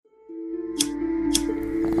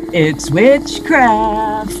It's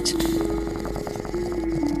witchcraft.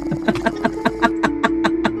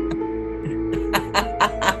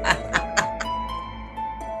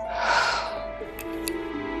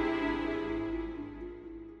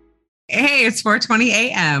 Hey, it's 4:20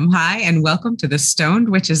 a.m. Hi, and welcome to the Stoned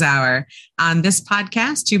Witches Hour. On this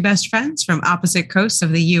podcast, two best friends from opposite coasts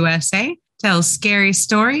of the USA tell scary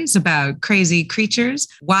stories about crazy creatures,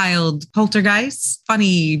 wild poltergeists,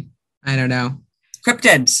 funny,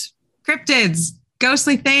 Cryptids,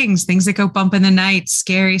 ghostly things that go bump in the night,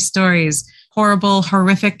 scary stories, horrible,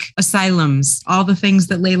 horrific asylums, all the things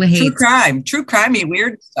that Layla hates. True crimey,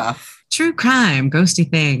 weird stuff. True crime, ghosty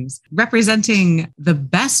things, representing the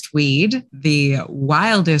best weed, the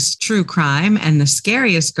wildest true crime, and the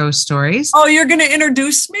scariest ghost stories. Oh, you're going to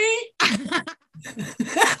introduce me? Dang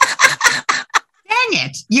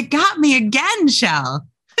it. You got me again, Shell.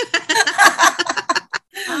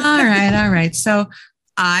 All right. So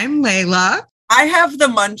I'm Layla. I have the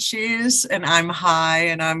munchies and I'm high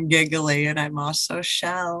and I'm giggly and I'm also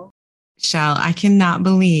Shell. Shell, I cannot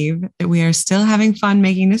believe that we are still having fun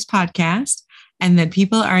making this podcast and that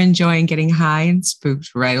people are enjoying getting high and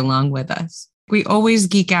spooked right along with us. We always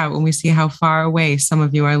geek out when we see how far away some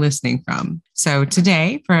of you are listening from. So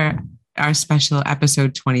today, for our special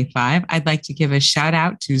episode 25, I'd like to give a shout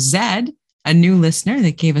out to Zed, a new listener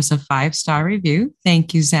that gave us a 5-star review.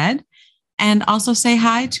 Thank you, Zed. And also say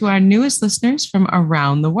hi to our newest listeners from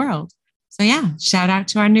around the world. So yeah, shout out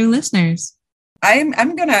to our new listeners. I'm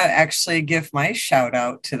going to actually give my shout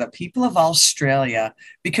out to the people of Australia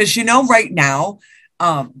because, right now,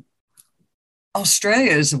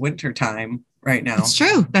 Australia is wintertime right now. It's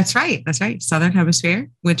true. That's right. Southern Hemisphere,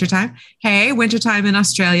 wintertime. Hey, wintertime in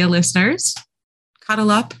Australia listeners, cuddle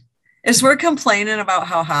up. As we're complaining about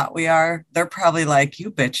how hot we are, they're probably like, you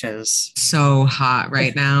bitches. So hot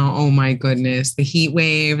right now. Oh my goodness. The heat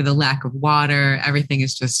wave, the lack of water, everything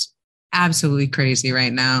is just absolutely crazy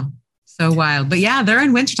right now. So wild. But yeah, they're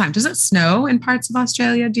in wintertime. Does it snow in parts of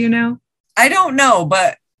Australia? Do you know? I don't know,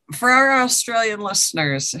 but for our Australian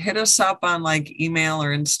listeners, hit us up on email or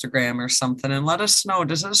Instagram or something and let us know.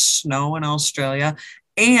 Does it snow in Australia?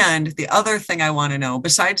 And the other thing I want to know,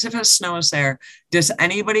 besides if it snows there, does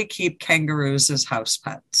anybody keep kangaroos as house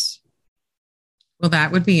pets? Well,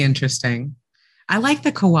 that would be interesting. I like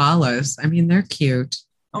the koalas. I mean, they're cute.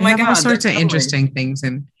 Oh my God. All sorts of interesting things.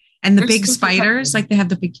 And the big spiders, they have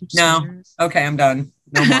the big huge spiders. No. Okay, I'm done.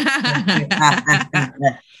 No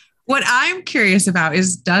more. What I'm curious about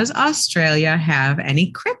is, does Australia have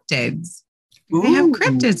any cryptids? Do they have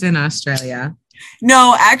cryptids in Australia?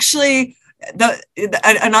 No, actually,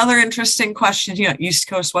 another interesting question, East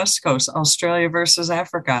Coast, West Coast, Australia versus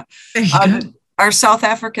Africa. Our South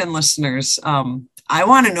African listeners, I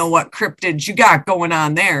want to know what cryptids you got going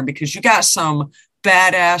on there because you got some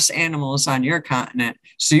badass animals on your continent.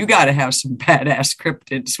 So you got to have some badass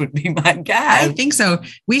cryptids would be my guess. I think so.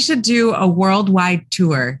 We should do a worldwide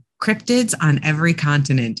tour, cryptids on every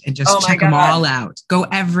continent, and just check them all out. Go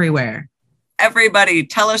everywhere. Everybody,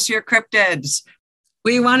 tell us your cryptids.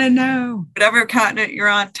 We want to know. Whatever continent you're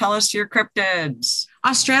on, tell us your cryptids.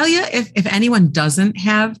 Australia, if anyone doesn't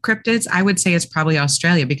have cryptids, I would say it's probably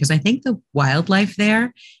Australia because I think the wildlife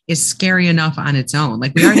there is scary enough on its own.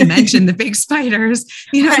 Like we already mentioned, the big spiders,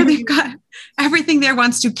 they've got everything there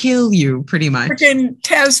wants to kill you pretty much. Freaking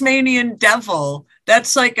Tasmanian devil.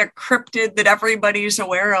 That's like a cryptid that everybody's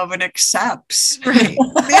aware of and accepts. Right.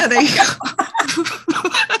 Yeah, there you go.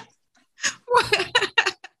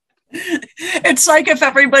 It's like if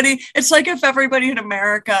everybody in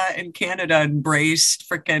America and Canada embraced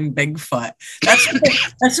freaking Bigfoot.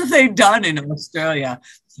 That's what they've done in Australia.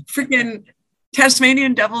 Freaking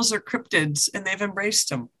Tasmanian devils are cryptids and they've embraced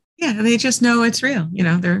them. Yeah, they just know it's real.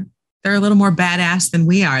 They're a little more badass than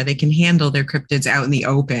we are. They can handle their cryptids out in the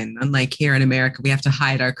open. Unlike here in America, we have to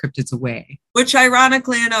hide our cryptids away. Which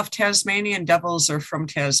ironically enough, Tasmanian devils are from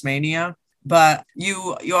Tasmania, but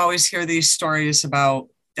you always hear these stories about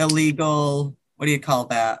illegal, what do you call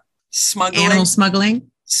that? Smuggling. Animal smuggling.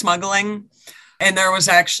 Smuggling. And there was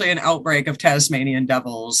actually an outbreak of Tasmanian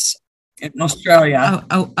devils in Australia.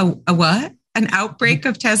 A what? An outbreak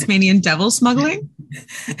of Tasmanian devil smuggling?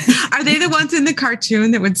 Are they the ones in the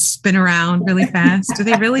cartoon that would spin around really fast? Do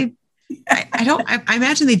they really? I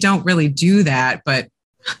imagine they don't really do that, but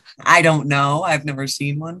I don't know. I've never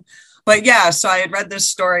seen one. But yeah, so I had read this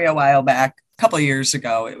story a while back, a couple of years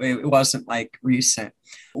ago. It wasn't recent,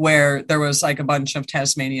 where there was a bunch of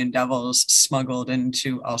Tasmanian devils smuggled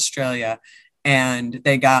into Australia. and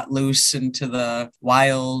they got loose into the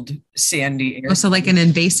wild sandy area. Also like an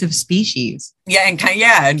invasive species. Yeah,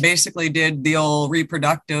 and basically did the old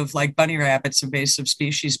reproductive, like bunny rabbits, invasive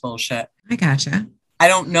species bullshit. I gotcha. I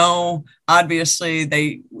don't know. Obviously,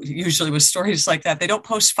 they usually with stories like that, they don't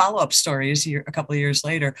post follow-up stories a couple of years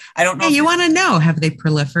later. I don't know. Yeah, you want to know, have they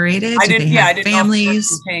proliferated? I didn't. Yeah, I didn't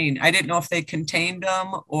families. know if I didn't know if they contained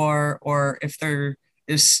them or if there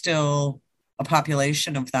is still a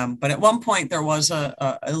population of them. But at one point, there was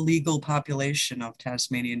a legal population of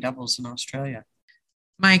Tasmanian devils in Australia.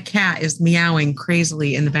 My cat is meowing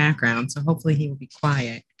crazily in the background, so hopefully he will be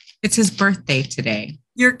quiet. It's his birthday today.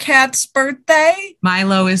 Your cat's birthday?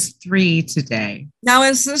 Milo is 3 today. Now,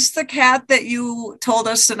 is this the cat that you told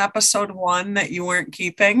us in episode 1 that you weren't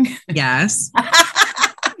keeping? Yes.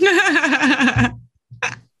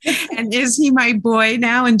 And is he my boy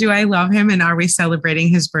now? And do I love him? And are we celebrating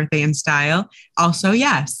his birthday in style? Also,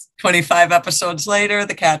 yes. 25 episodes later,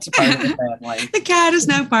 the cat's a part of the family. The cat is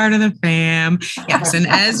now part of the fam. Yes. And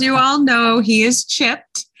as you all know, he is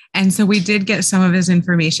chipped. And so we did get some of his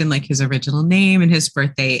information, like his original name and his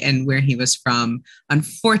birthday and where he was from.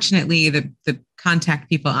 Unfortunately, the contact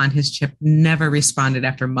people on his chip never responded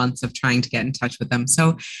after months of trying to get in touch with them.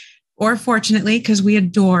 So, or fortunately, because we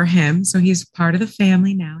adore him. So he's part of the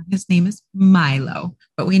family now. His name is Milo,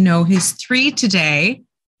 but we know he's 3 today.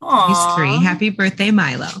 Aww. He's 3. Happy birthday,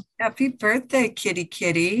 Milo. Happy birthday,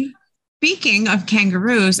 kitty. Speaking of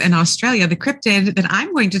kangaroos in Australia, the cryptid that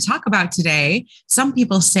I'm going to talk about today, some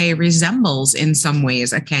people say resembles in some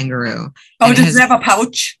ways a kangaroo. Oh, does it have a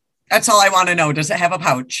pouch? That's all I want to know. Does it have a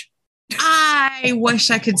pouch? I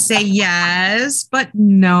wish I could say yes, but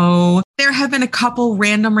no. There have been a couple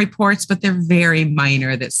random reports, but they're very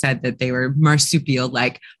minor that said that they were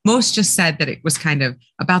marsupial-like. Most just said that it was kind of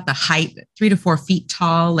about the height, 3 to 4 feet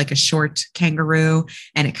tall, like a short kangaroo.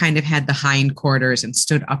 And it kind of had the hind quarters and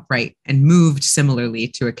stood upright and moved similarly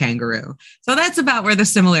to a kangaroo. So that's about where the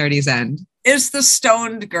similarities end. Is the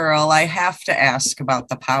stoned girl, I have to ask about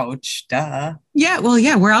the pouch. Duh. Yeah, well,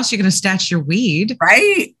 yeah. Where else are you going to stash your weed?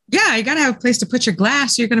 Right? Yeah, you got to have a place to put your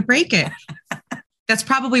glass. Or you're going to break it. That's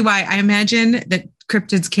probably why I imagine that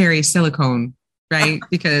cryptids carry silicone, right?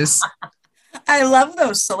 Because I love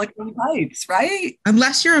those silicone pipes, right?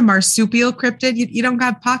 Unless you're a marsupial cryptid, you don't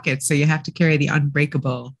got pockets, so you have to carry the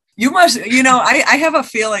unbreakable. You must, I have a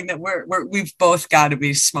feeling that we've both got to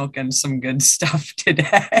be smoking some good stuff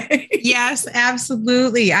today. Yes,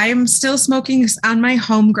 absolutely. I am still smoking on my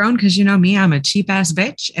homegrown because you know me, I'm a cheap ass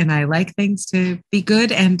bitch and I like things to be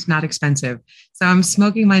good and not expensive. So I'm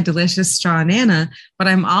smoking my delicious Straw Nana, but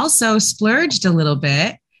I'm also splurged a little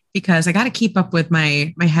bit because I got to keep up with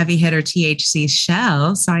my heavy hitter THC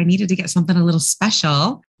shell. So I needed to get something a little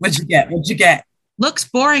special. What'd you get? Looks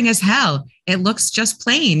boring as hell. It looks just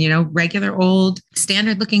plain, regular old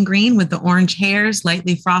standard looking green with the orange hairs,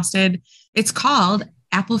 lightly frosted. It's called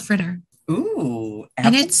Apple Fritter. Ooh,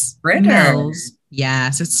 and it smells,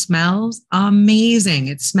 yes, it smells amazing.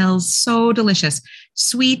 It smells so delicious.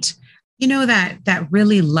 Sweet. That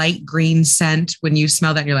really light green scent when you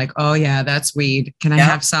smell that, you're like, oh yeah, that's weed. Can I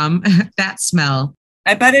have some? That smell.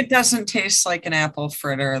 I bet it doesn't taste like an apple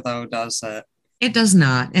fritter though, does it? It does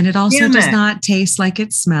not. And it also does not taste like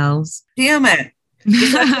it smells. Damn it.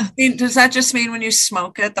 Does that just mean when you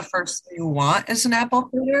smoke it, the first thing you want is an apple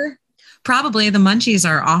fritter? Probably. The munchies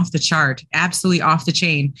are off the chart, absolutely off the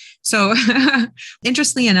chain. So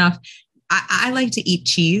interestingly enough, I like to eat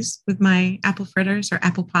cheese with my apple fritters or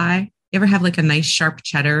apple pie. You ever have like a nice sharp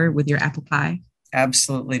cheddar with your apple pie?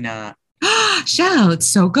 Absolutely not. Shell, it's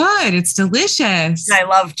so good. It's delicious. I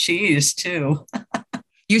love cheese too.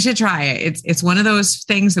 You should try it. It's one of those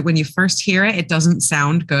things that when you first hear it, it doesn't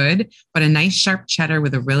sound good, but a nice sharp cheddar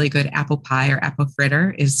with a really good apple pie or apple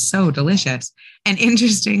fritter is so delicious. And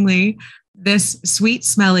interestingly, this sweet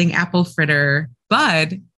smelling apple fritter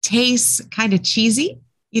bud tastes kind of cheesy.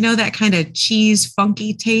 That kind of cheese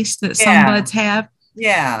funky taste that some buds have.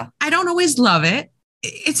 Yeah. I don't always love it.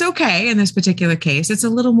 It's okay in this particular case. It's a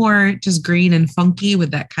little more just green and funky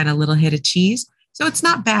with that kind of little hit of cheese. So it's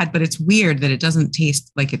not bad, but it's weird that it doesn't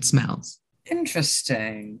taste like it smells.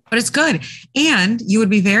 Interesting. But it's good. And you would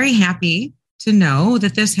be very happy to know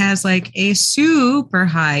that this has like a super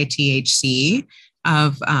high THC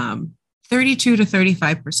of 32 to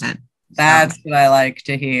 35%. That's what I like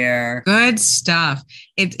to hear. Good stuff.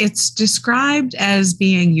 It's described as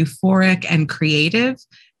being euphoric and creative,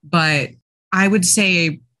 but I would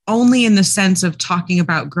say only in the sense of talking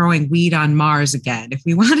about growing weed on Mars again. If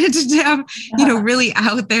we wanted to have, really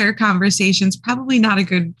out there conversations, probably not a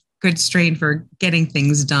good good strain for getting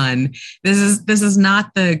things done. This is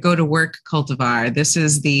not the go to work cultivar. This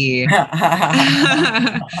is the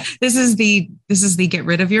this is the get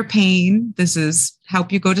rid of your pain. This is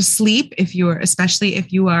help you go to sleep especially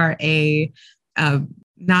if you are a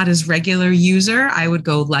not as regular user. I would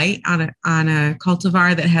go light on a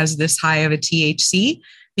cultivar that has this high of a THC,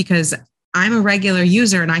 because I'm a regular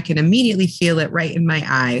user and I can immediately feel it right in my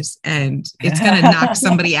eyes, and it's going to knock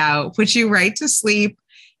somebody out, put you right to sleep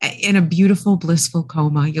in a beautiful, blissful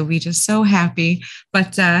coma. You'll be just so happy.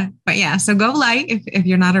 But yeah, so go light if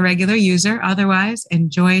you're not a regular user. Otherwise,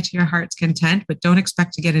 enjoy to your heart's content, but don't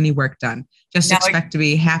expect to get any work done. Just expect to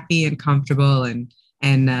be happy and comfortable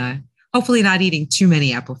and hopefully not eating too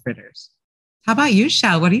many apple fritters. How about you,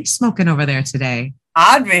 Shell? What are you smoking over there today?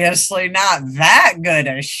 Obviously not that good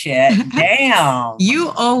a shit. Damn. You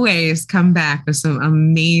always come back with some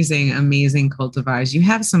amazing, amazing cultivars. You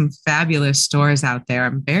have some fabulous stores out there.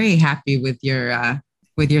 I'm very happy with your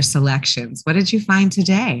selections. What did you find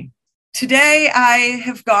today? Today, I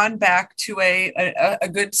have gone back to a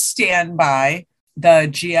good standby, the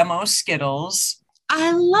GMO Skittles.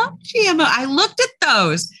 I love GMO. I looked at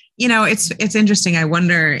those. It's interesting. I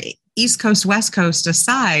wonder, East Coast, West Coast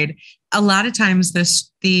aside, a lot of times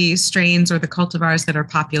the strains or the cultivars that are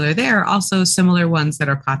popular there are also similar ones that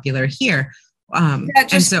are popular here.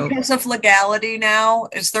 Because of legality now,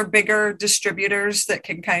 is there bigger distributors that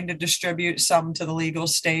can kind of distribute some to the legal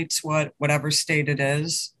states, whatever state it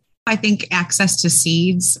is? I think access to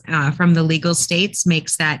seeds from the legal states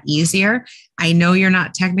makes that easier. I know you're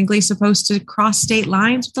not technically supposed to cross state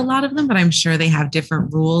lines with a lot of them, but I'm sure they have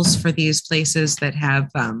different rules for these places that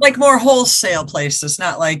have like more wholesale places,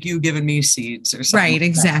 not like you giving me seeds or something. Right,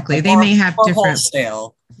 exactly. Like they may have different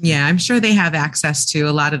wholesale. Yeah, I'm sure they have access to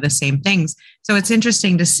a lot of the same things. So it's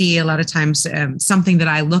interesting to see a lot of times something that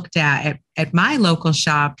I looked at my local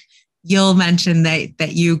shop. You'll mention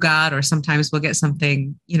that you got, or sometimes we'll get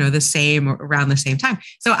something, the same or around the same time.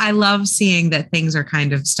 So I love seeing that things are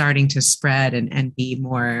kind of starting to spread and be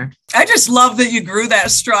more. I just love that you grew that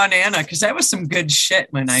straw nana, because that was some good shit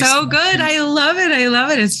when I So good. I love it. I love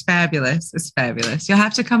it. It's fabulous. It's fabulous. You'll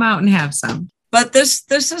have to come out and have some. But this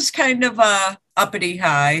is kind of a uppity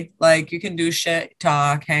high. Like you can do shit,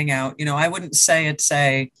 talk, hang out. I wouldn't say it's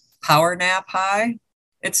a power nap high.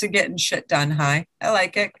 It's a getting shit done high. I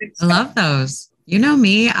like it. I love those. You know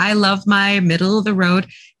me, I love my middle of the road.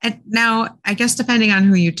 And now, I guess depending on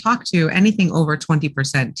who you talk to, anything over 20%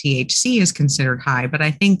 THC is considered high. But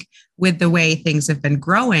I think with the way things have been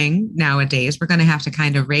growing nowadays, we're going to have to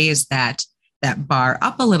kind of raise that bar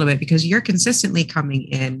up a little bit, because you're consistently coming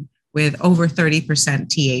in with over 30%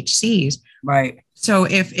 THCs. Right. So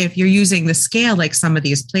if you're using the scale like some of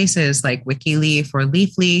these places like WikiLeaf or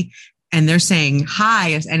Leafly, and they're saying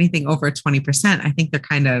high as anything over 20%, I think they're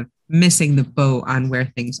kind of missing the boat on where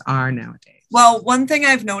things are nowadays. Well, one thing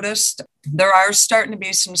I've noticed, there are starting to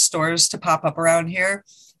be some stores to pop up around here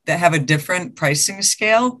that have a different pricing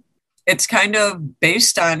scale. It's kind of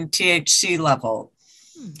based on THC level.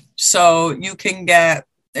 So you can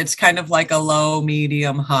it's kind of like a low,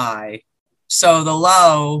 medium, high. So the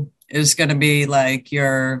low is going to be like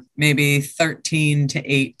your maybe 13 to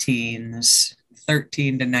 18s.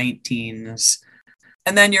 13 to 19s.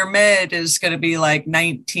 And then your mid is going to be like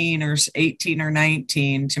 19 or 18 or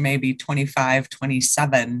 19 to maybe 25,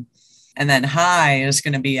 27. And then high is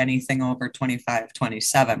going to be anything over 25,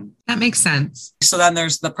 27. That makes sense. So then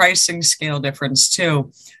there's the pricing scale difference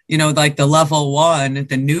too. Like the level 1,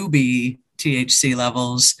 the newbie THC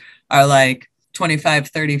levels are like 25,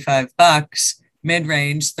 35 bucks,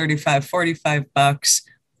 mid-range, 35, 45 bucks.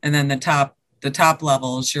 And then the top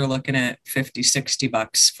levels, you're looking at 50, 60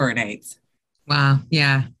 bucks for an eighth. Wow.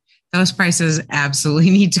 Yeah. Those prices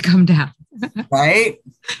absolutely need to come down. Right?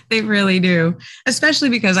 They really do. Especially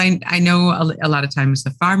because I know a lot of times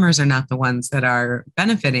the farmers are not the ones that are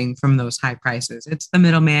benefiting from those high prices. It's the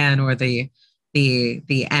middleman or the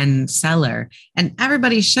end seller. And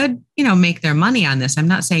everybody should, make their money on this. I'm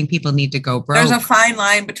not saying people need to go broke. There's a fine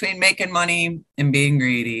line between making money and being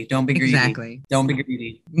greedy. Don't be greedy. Exactly. Don't be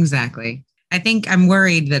greedy. Exactly. I think I'm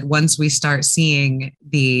worried that once we start seeing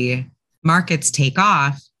the markets take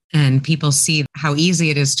off and people see how easy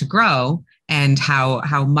it is to grow and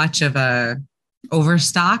how much of a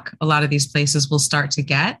overstock a lot of these places will start to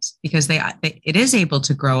get, because it is able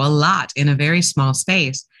to grow a lot in a very small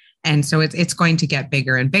space. And so it's going to get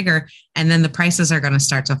bigger and bigger, and then the prices are going to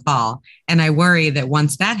start to fall. And I worry that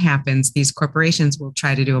once that happens, these corporations will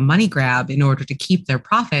try to do a money grab in order to keep their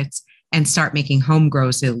profits and start making home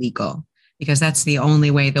grows illegal, because that's the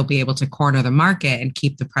only way they'll be able to corner the market and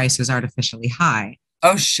keep the prices artificially high.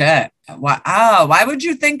 Oh, shit. Why would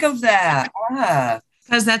you think of that?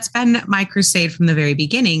 Because that's been my crusade from the very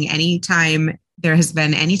beginning. Anytime there has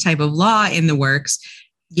been any type of law in the works,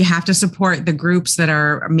 you have to support the groups that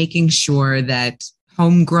are making sure that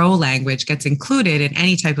home grow language gets included in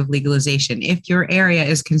any type of legalization. If your area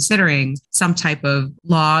is considering some type of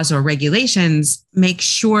laws or regulations, make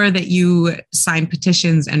sure that you sign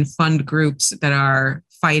petitions and fund groups that are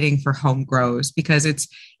fighting for home grows, because it's,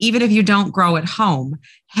 even if you don't grow at home,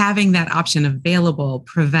 having that option available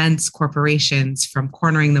prevents corporations from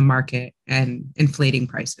cornering the market and inflating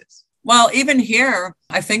prices. Well, even here,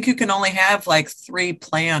 I think you can only have like 3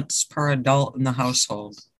 plants per adult in the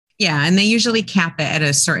household. Yeah, and they usually cap it at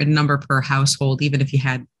a certain number per household, even if you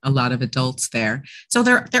had a lot of adults there. So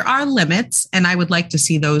there are limits, and I would like to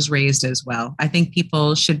see those raised as well. I think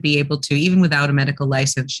people should be able to, even without a medical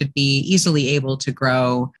license, should be easily able to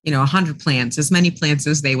grow, 100 plants, as many plants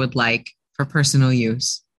as they would like for personal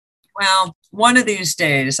use. Well, one of these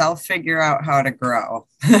days I'll figure out how to grow.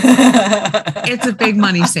 It's a big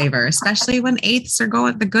money saver, especially when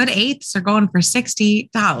the good eighths are going for $60.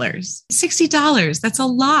 $60, that's a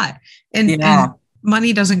lot. And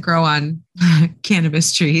money doesn't grow on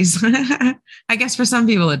cannabis trees. I guess for some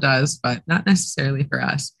people it does, but not necessarily for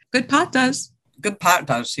us. Good pot does. Good pot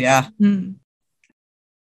does, yeah. Mm.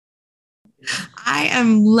 I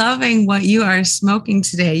am loving what you are smoking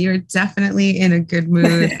today. You're definitely in a good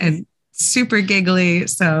mood and super giggly.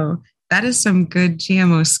 So that is some good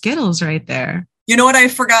GMO Skittles right there. You know what I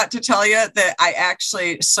forgot to tell you? That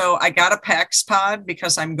I got a PAX pod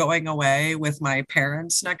because I'm going away with my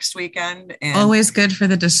parents next weekend. And always good for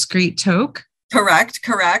the discreet toke. Correct.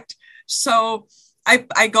 So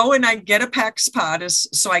I go and I get a PAX pod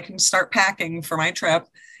so I can start packing for my trip.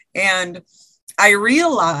 And I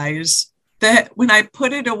realize that when I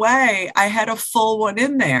put it away, I had a full one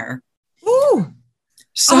in there. Ooh.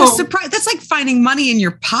 So surprise! That's like finding money in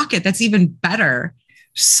your pocket. That's even better.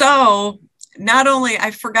 So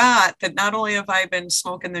I forgot that not only have I been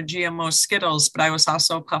smoking the GMO Skittles, but I was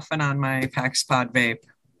also puffing on my PAX Pod vape.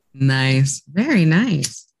 Nice. Very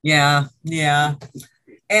nice. Yeah.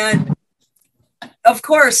 And of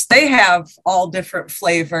course, they have all different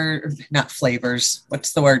not flavors.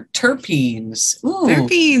 What's the word? Terpenes. Ooh.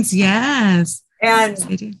 Terpenes, yes. And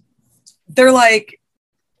yes, they're like,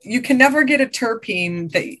 you can never get a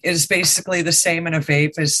terpene that is basically the same in a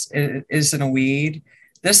vape as is in a weed.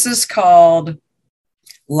 This is called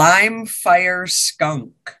Lime Fire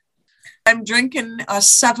Skunk. I'm drinking a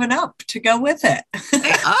 7-Up to go with it.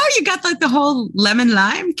 You got like the whole lemon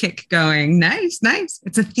lime kick going. Nice.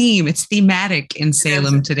 It's a theme. It's thematic in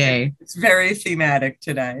Salem today. It's very thematic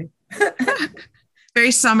today.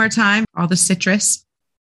 Very summertime, all the citrus.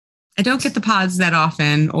 I don't get the pods that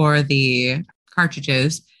often or the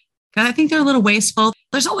cartridges because I think they're a little wasteful.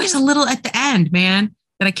 There's always a little at the end, man,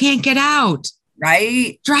 that I can't get out.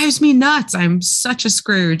 Right? Drives me nuts. I'm such a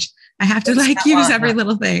Scrooge. I have to use every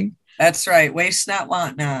little thing. That's right. Waste not,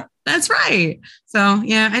 want not. That's right. So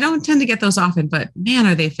yeah, I don't tend to get those often, but man,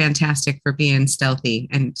 are they fantastic for being stealthy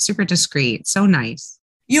and super discreet. So nice.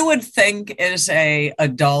 You would think as a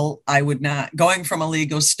adult, I would not, going from a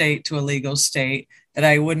legal state to a legal state, that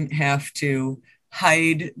I wouldn't have to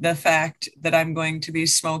hide the fact that I'm going to be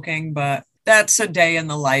smoking, but that's a day in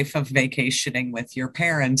the life of vacationing with your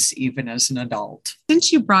parents, even as an adult.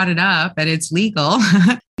 Since you brought it up and it's legal,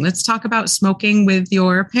 let's talk about smoking with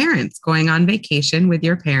your parents, going on vacation with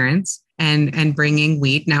your parents and bringing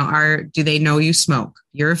weed. Now, do they know you smoke?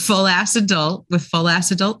 You're a full-ass adult with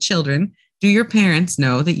full-ass adult children. Do your parents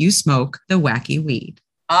know that you smoke the wacky weed?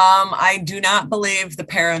 I do not believe the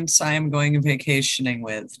parents I am going vacationing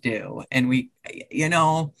with do. And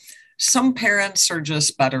some parents are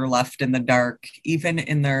just better left in the dark, even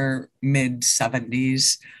in their mid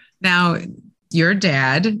 70s. Now, your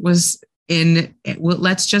dad was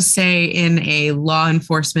let's just say in a law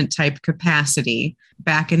enforcement type capacity.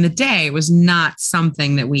 Back in the day, it was not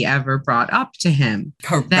something that we ever brought up to him.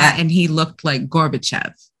 Correct. And he looked like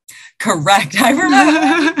Gorbachev. Correct. I remember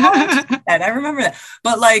that.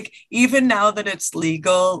 But even now that it's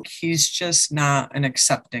legal, he's just not an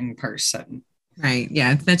accepting person. Right.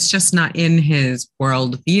 Yeah. That's just not in his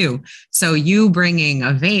worldview. So you bringing a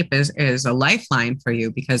vape is a lifeline for you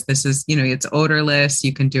because this is, it's odorless.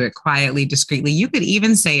 You can do it quietly, discreetly. You could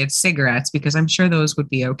even say it's cigarettes because I'm sure those would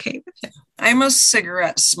be okay with it. I'm a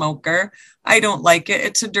cigarette smoker. I don't like it.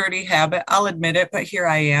 It's a dirty habit. I'll admit it, but here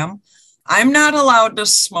I am. I'm not allowed to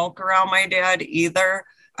smoke around my dad either.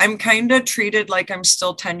 I'm kind of treated like I'm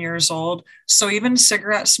still 10 years old. So even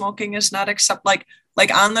cigarette smoking is not accepted.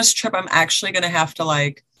 Like on this trip, I'm actually going to have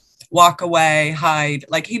to walk away, hide.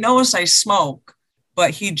 He knows I smoke,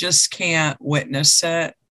 but he just can't witness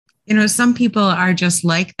it. You know, some people are just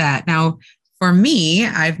like that. Now, for me,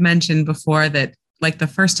 I've mentioned before that like the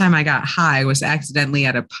first time I got high was accidentally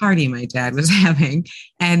at a party my dad was having.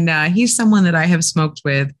 And he's someone that I have smoked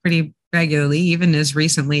with pretty regularly, even as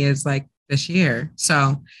recently as like this year.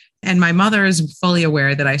 So, and my mother is fully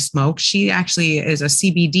aware that I smoke. She actually is a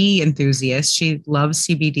CBD enthusiast. She loves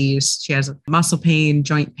CBDs. She has muscle pain,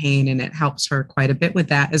 joint pain, and it helps her quite a bit with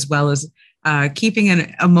that, as well as keeping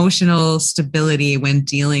an emotional stability when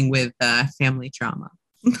dealing with family trauma.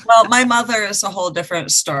 Well, my mother is a whole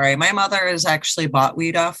different story. My mother has actually bought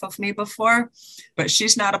weed off of me before, but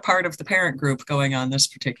she's not a part of the parent group going on this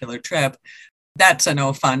particular trip. That's a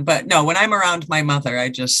no fun. But no, when I'm around my mother, I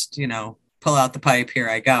just, pull out the pipe, here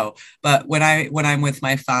I go. But when I'm with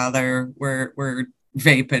my father, we're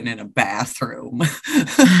vaping in a bathroom.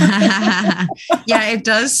 Yeah, it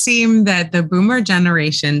does seem that the boomer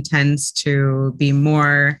generation tends to be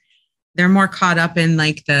they're more caught up in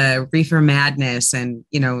like the reefer madness and,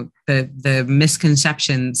 the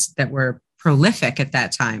misconceptions that were prolific at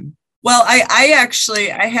that time. Well,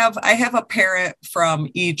 I have a parent from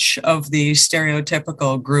each of the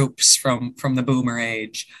stereotypical groups from the boomer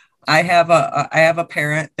age. I have a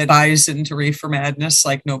parent that buys into reefer madness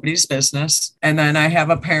like nobody's business. And then I have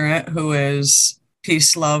a parent who is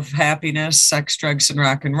peace, love, happiness, sex, drugs, and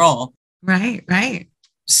rock and roll. Right, right.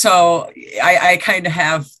 So I kind of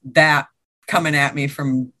have that coming at me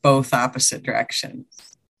from both opposite directions.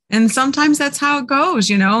 And sometimes that's how it goes,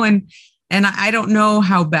 and I don't know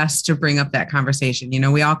how best to bring up that conversation.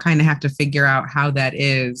 We all kind of have to figure out how that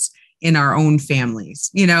is in our own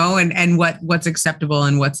families, and what's acceptable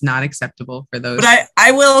and what's not acceptable for those. But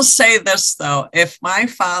I will say this, though. If my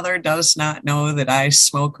father does not know that I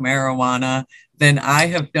smoke marijuana, then I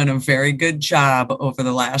have done a very good job over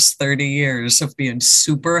the last 30 years of being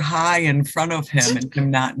super high in front of him and him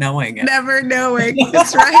not knowing it. Never knowing.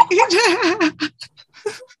 That's right.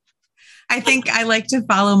 I think I like to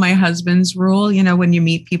follow my husband's rule. When you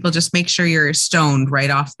meet people, just make sure you're stoned right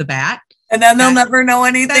off the bat. And then they'll never know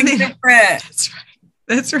anything different. That's right.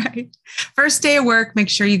 That's right. First day of work, make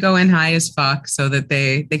sure you go in high as fuck so that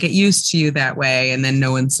they get used to you that way and then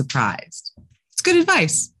no one's surprised. It's good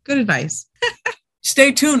advice. Good advice.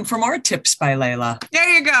 Stay tuned for more tips by Layla. There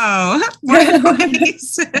you go.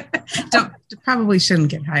 Probably shouldn't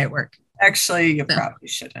get high at work. Actually, you probably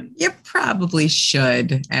shouldn't. You probably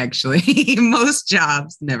should, actually. Most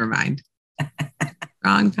jobs, never mind.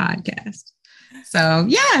 Wrong podcast. So,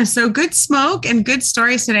 yeah, so good smoke and good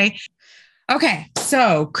stories today. Okay,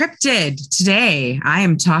 so cryptid. Today, I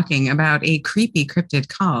am talking about a creepy cryptid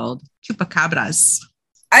called Chupacabras.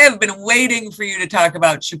 I have been waiting for you to talk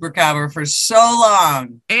about Chupacabra for so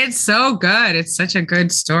long. It's so good. It's such a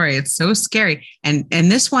good story. It's so scary. And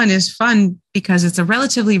this one is fun because it's a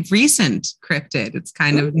relatively recent cryptid. It's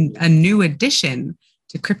kind of a new addition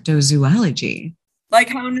to cryptozoology. Like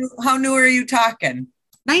how new are you talking?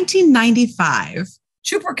 1995.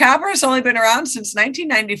 Chupacabra's only been around since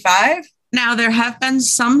 1995? Now, there have been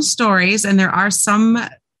some stories and there are some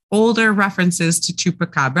older references to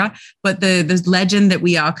Chupacabra, but the legend that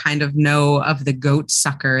we all kind of know of the goat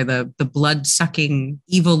sucker, the blood-sucking,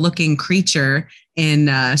 evil-looking creature in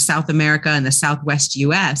South America and the Southwest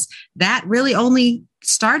U.S., that really only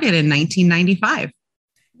started in 1995.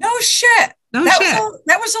 No shit.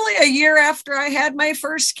 That was only a year after I had my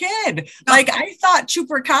first kid. Oh. Like I thought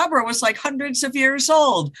Chupacabra was like hundreds of years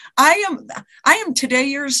old. I am today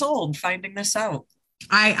years old finding this out.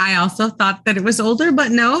 I also thought that it was older,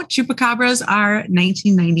 but no, Chupacabras are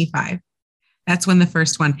 1995. That's when the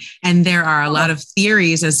first one. And there are a lot of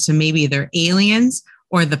theories as to maybe they're aliens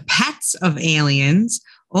or the pets of aliens,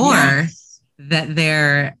 or that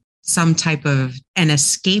they're some type of an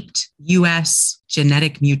escaped U.S.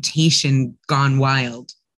 genetic mutation gone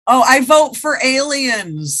wild. Oh, I vote for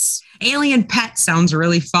aliens. Alien pet sounds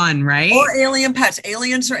really fun, right? Or alien pets.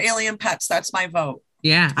 Aliens or alien pets. That's my vote.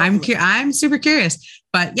 Yeah, I'm super curious.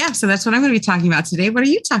 But yeah, so that's what I'm going to be talking about today. What are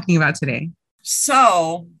you talking about today?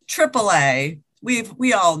 So AAA,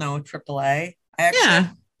 we all know AAA. I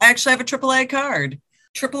actually have a AAA card.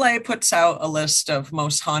 AAA puts out a list of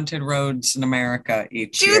most haunted roads in America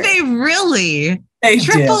each year. Do they really? They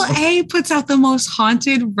AAA puts out the most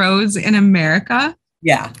haunted roads in America?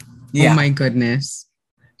 Yeah. Oh my goodness.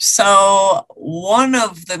 So one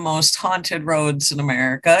of the most haunted roads in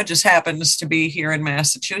America just happens to be here in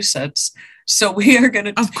Massachusetts. So we are going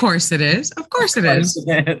to... Of course it is. Of course it is.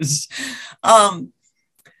 It is.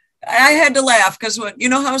 I had to laugh because you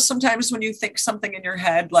know how sometimes when you think something in your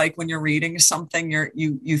head, like when you're reading something,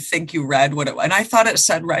 you think you read what it was. And I thought it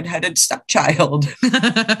said redheaded stepchild.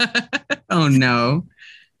 Oh, no.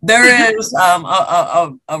 There is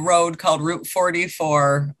a road called Route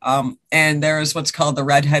 44, and there is what's called the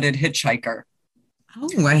redheaded hitchhiker. Oh,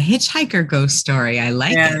 a hitchhiker ghost story. I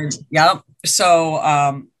like it. Yep.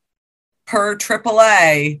 So per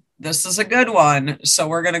AAA, this is a good one. So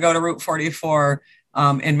we're going to go to Route 44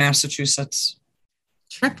 in Massachusetts.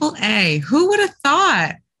 AAA. Who would have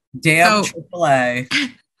thought? Damn AAA.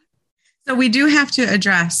 So we do have to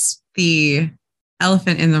address the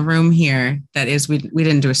elephant in the room here. That is, we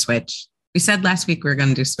didn't do a switch. We said last week we were going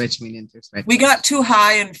to do switch. And we didn't do switch. We got too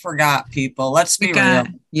high and forgot, people. Let's be real.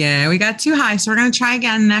 Yeah, we got too high. So we're going to try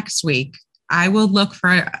again next week. I will look for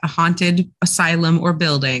a haunted asylum or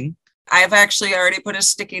building. I've actually already put a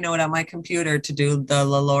sticky note on my computer to do the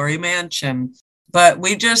LaLaurie Mansion. But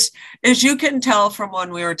we just, as you can tell from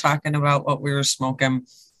when we were talking about what we were smoking,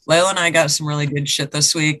 Layla and I got some really good shit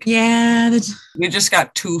this week. Yeah. We just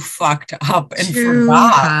got too fucked up and too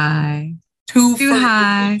forgot. High. Too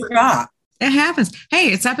high. Forgot. It happens. Hey,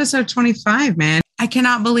 it's episode 25, man. I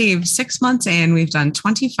cannot believe 6 months in, we've done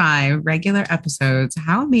 25 regular episodes.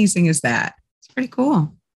 How amazing is that? It's pretty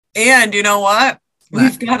cool. And you know what?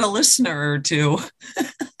 We've got a listener or two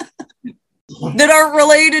that aren't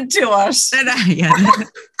related to us. That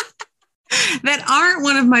aren't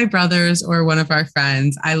one of my brothers or one of our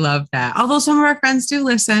friends. I love that. Although some of our friends do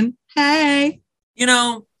listen. Hey. You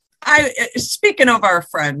know, speaking of our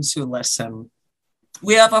friends who listen,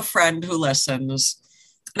 we have a friend who listens,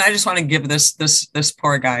 and I just want to give this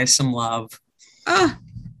poor guy some love.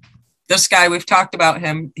 This guy, we've talked about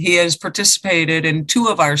him. He has participated in 2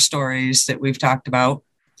 of our stories that we've talked about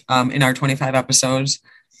in our 25 episodes.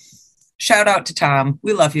 Shout out to Tom.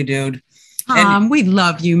 We love you, dude. Tom, we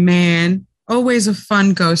love you, man. Always a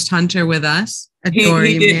fun ghost hunter with us. Adore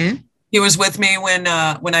you, man. He was with me when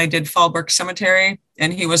I did Fallbrook Cemetery,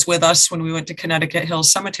 and he was with us when we went to Connecticut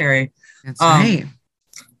Hills Cemetery. That's right.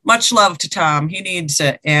 Much love to Tom. He needs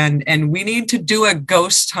it. And we need to do a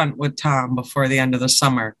ghost hunt with Tom before the end of the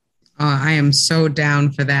summer. Oh, I am so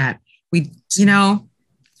down for that.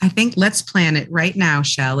 I think let's plan it right now,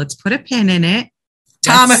 Shell. Let's put a pin in it.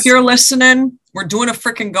 Tom, if you're listening, we're doing a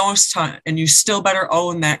freaking ghost hunt, and you still better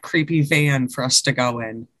own that creepy van for us to go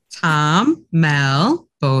in. Tom, Mel,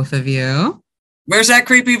 both of you. Where's that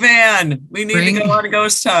creepy van? We need to go on a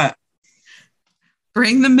ghost hunt.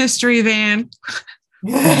 Bring the mystery van.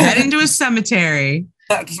 Head into a cemetery.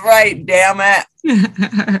 That's right, damn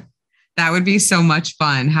it. That would be so much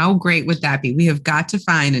fun. How great would that be? We have got to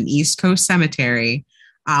find an East Coast cemetery.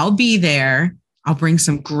 I'll be there. I'll bring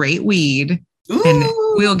some great weed. Ooh. And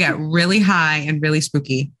we'll get really high and really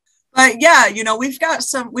spooky. But yeah, we've got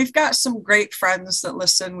some great friends that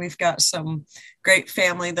listen. We've got some great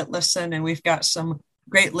family that listen, and we've got some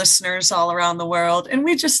great listeners all around the world. And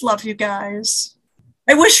we just love you guys.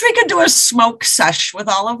 I wish we could do a smoke sesh with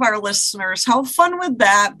all of our listeners. How fun would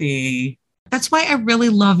that be? That's why I really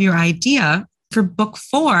love your idea for book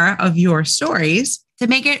 4 of your stories to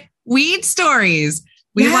make it weed stories.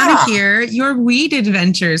 We want to hear your weed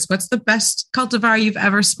adventures. What's the best cultivar you've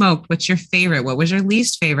ever smoked? What's your favorite? What was your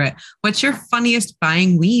least favorite? What's your funniest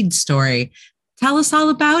buying weed story? Tell us all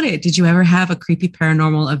about it. Did you ever have a creepy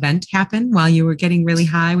paranormal event happen while you were getting really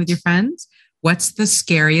high with your friends? What's the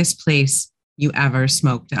scariest place you ever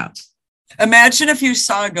smoked up? Imagine if you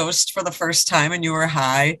saw a ghost for the first time and you were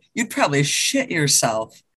high, you'd probably shit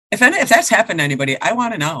yourself. If that's happened to anybody, I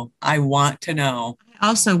want to know. I want to know. I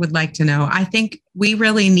also would like to know. I think we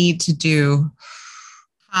really need to do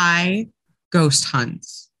high ghost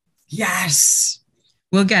hunts. Yes.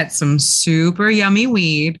 We'll get some super yummy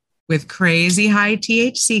weed with crazy high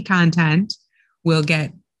THC content. We'll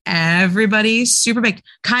get everybody super big,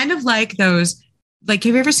 kind of like those. Like,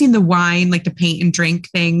 have you ever seen the wine, like the paint and drink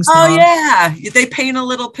things? Oh, yeah. They paint a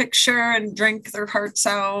little picture and drink their hearts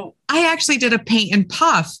out. I actually did a paint and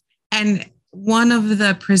puff, and one of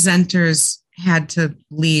the presenters had to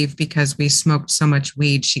leave because we smoked so much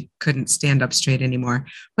weed she couldn't stand up straight anymore.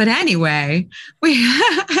 But anyway,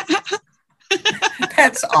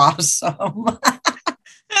 That's awesome.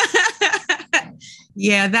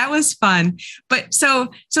 Yeah, that was fun. But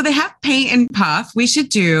so they have paint and puff. We should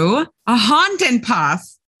do a haunt and puff.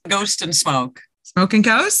 Ghost and smoke. Smoke and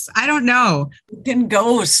ghosts? I don't know. And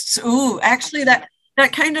ghosts. Ooh, actually that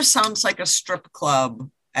kind of sounds like a strip club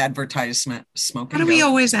advertisement. Smoke and How do we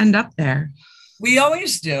always end up there? We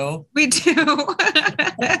always do. We do.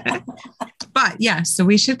 But yeah, so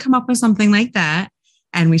we should come up with something like that.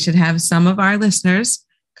 And we should have some of our listeners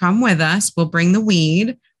come with us. We'll bring the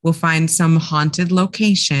weed. we'll find some haunted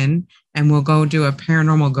location and we'll go do a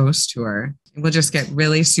paranormal ghost tour. We'll just get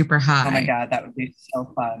really super high. Oh my God, that would be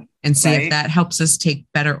so fun. And see if that helps us take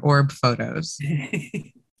better orb photos.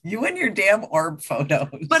 You and your damn orb photos.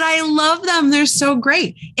 But I love them. They're so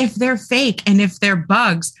great. If they're fake and if they're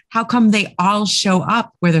bugs, how come they all show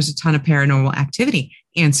up where there's a ton of paranormal activity?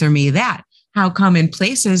 Answer me that. How come in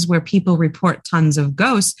places where people report tons of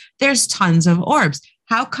ghosts, there's tons of orbs?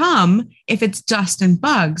 How come if it's dust and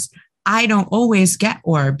bugs, I don't always get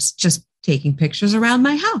orbs just taking pictures around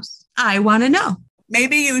my house? I want to know.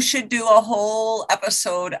 Maybe you should do a whole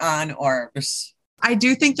episode on orbs. I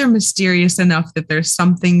do think they're mysterious enough that there's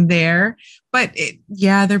something there, but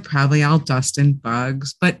they're probably all dust and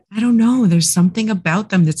bugs, but I don't know. There's something about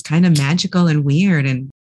them that's kind of magical and weird.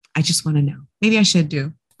 And I just want to know. Maybe I should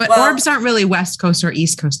do, but orbs aren't really West Coast or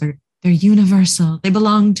East Coast. They're universal. They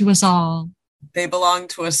belong to us all. They belong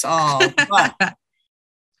to us all. But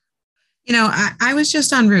I was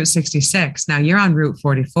just on Route 66. Now you're on Route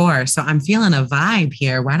 44. So I'm feeling a vibe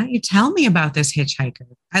here. Why don't you tell me about this hitchhiker?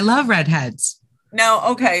 I love redheads.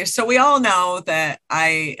 Now, okay, so we all know that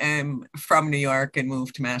I am from New York and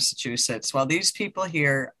moved to Massachusetts. Well, these people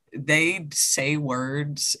here, they say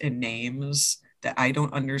words and names that I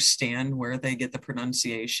don't understand where they get the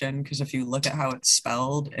pronunciation, because if you look at how it's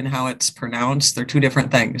spelled and how it's pronounced, they're two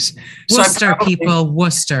different things. Worcester, people,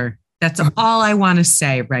 Worcester. That's all I want to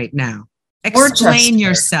say right now. Explain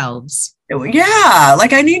yourselves. Yeah,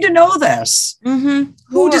 like I need to know this. Mm-hmm.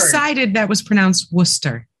 Who decided that was pronounced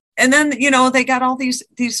Worcester? And then, they got all these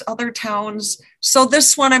other towns. So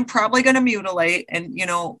this one I'm probably going to mutilate. And,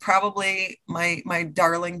 probably my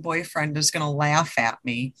darling boyfriend is going to laugh at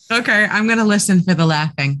me. Okay, I'm going to listen for the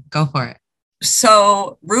laughing. Go for it.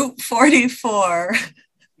 So Route 44,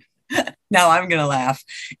 now I'm going to laugh,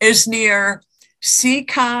 is near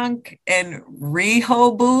Seekonk and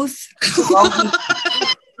Rehoboth.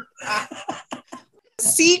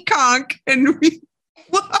 Seekonk and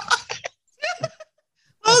Rehoboth.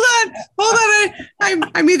 Hold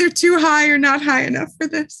on. I'm either too high or not high enough for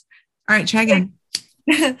this. All right, try again.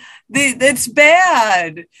 It's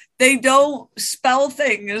bad. They don't spell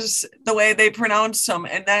things the way they pronounce them.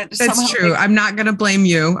 And that's true. I'm not going to blame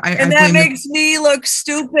you. That makes me look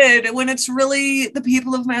stupid when it's really the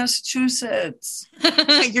people of Massachusetts.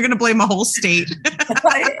 You're going to blame a whole state.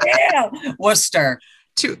 I am. Worcester.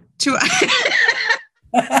 It's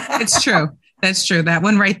true. That's true. That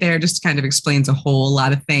one right there just kind of explains a whole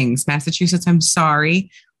lot of things. Massachusetts, I'm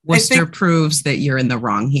sorry. Worcester proves that you're in the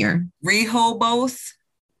wrong here. Rehoboth.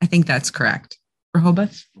 I think that's correct.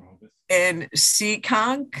 Rehoboth. And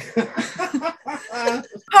Seekonk.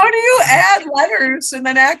 How do you add letters and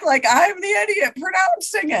then act like I'm the idiot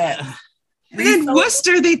pronouncing it? And then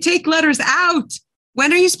Worcester, they take letters out.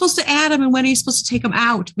 When are you supposed to add them and when are you supposed to take them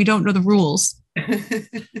out? We don't know the rules.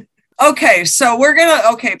 Okay, so we're going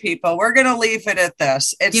to leave it at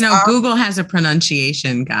this. Google has a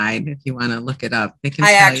pronunciation guide if you want to look it up. They can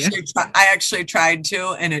I actually tried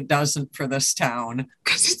to, and it doesn't for this town.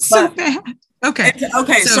 Because it's so bad. Okay.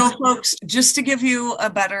 So folks, just to give you a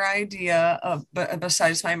better idea of,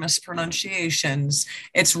 besides my mispronunciations,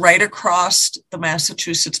 it's right across the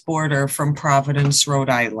Massachusetts border from Providence, Rhode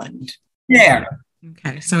Island. Yeah.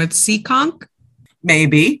 Okay, so it's Seekonk?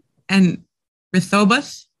 Maybe. And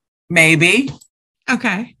Rehoboth? Maybe.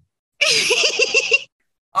 Okay.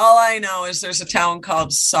 All I know is there's a town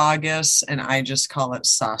called Saugus, and I just call it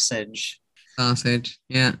Sausage. Sausage.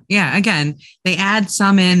 Yeah. Yeah. Again, they add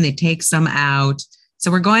some in, they take some out.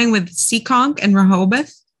 So we're going with Seekonk and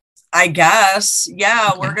Rehoboth? I guess.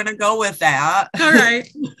 Yeah, okay. We're going to go with that. All right.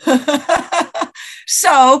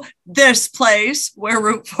 So this place where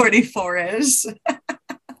Route 44 is.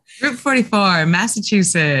 Route 44,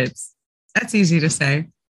 Massachusetts. That's easy to say.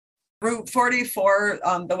 Route 44,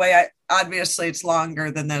 the way obviously it's longer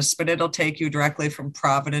than this, but it'll take you directly from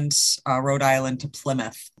Providence, Rhode Island to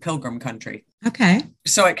Plymouth, Pilgrim Country. Okay.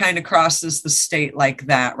 So it kind of crosses the state like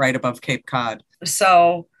that, right above Cape Cod.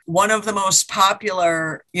 So one of the most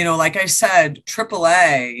popular, like I said,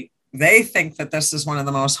 AAA, they think that this is one of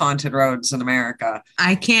the most haunted roads in America.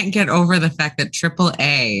 I can't get over the fact that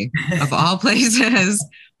AAA, of all places,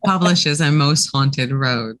 publishes on most haunted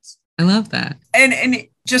roads. I love that. And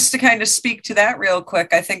just to kind of speak to that real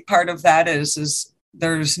quick, I think part of that is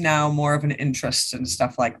there's now more of an interest in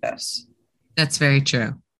stuff like this. That's very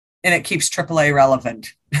true. And it keeps AAA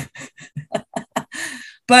relevant.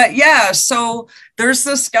 But yeah, so there's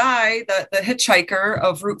this guy, the hitchhiker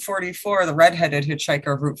of Route 44, the redheaded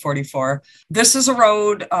hitchhiker of Route 44. This is a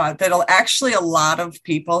road that'll actually, a lot of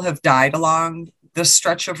people have died along this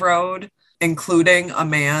stretch of road. including a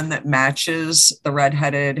man that matches the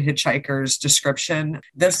redheaded hitchhiker's description.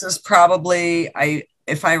 This is probably,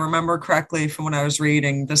 if I remember correctly from when I was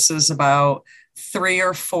reading, this is about 3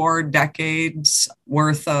 or 4 decades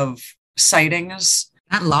worth of sightings.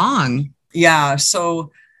 Not long. Yeah.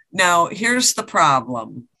 So now here's the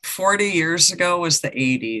problem. 40 years ago was the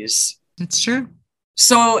 80s. That's true.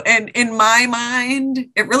 So, and in my mind,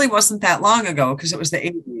 it really wasn't that long ago because it was the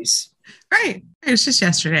 80s. Right. It was just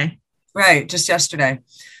yesterday. Right. Just yesterday.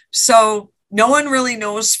 So no one really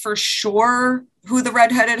knows for sure who the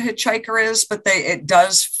redheaded hitchhiker is, but it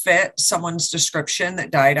does fit someone's description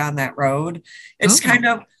that died on that road. It's kind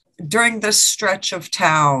of during this stretch of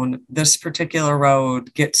town, this particular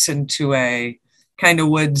road gets into a kind of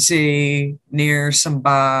woodsy, near some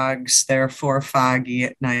bogs, therefore foggy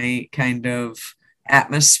at night kind of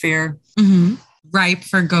atmosphere. Mm-hmm. Ripe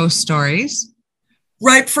for ghost stories.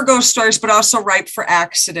 Ripe for ghost stories, but also ripe for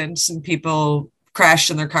accidents and people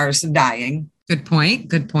crashing their cars and dying. Good point.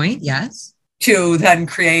 Good point. Yes. To then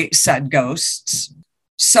create said ghosts.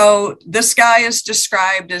 So this guy is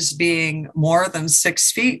described as being more than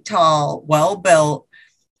 6 feet tall, well-built,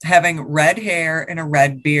 having red hair and a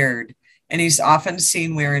red beard. And he's often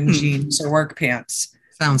seen wearing jeans or work pants.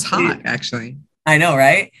 Sounds hot, actually. I know,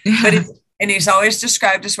 right? Yeah. And he's always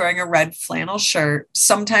described as wearing a red flannel shirt,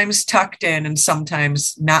 sometimes tucked in and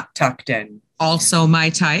sometimes not tucked in. Also my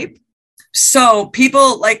type. So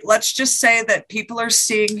people, like, let's just say that people are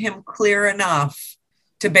seeing him clear enough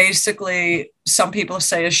to basically, some people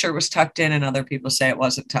say his shirt was tucked in and other people say it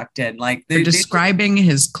wasn't tucked in. Like they're describing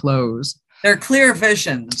his clothes. They're clear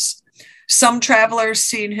visions. Some travelers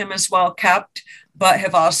seen him as well kept, but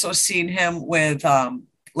have also seen him with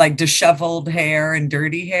like disheveled hair and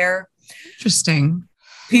dirty hair. Interesting.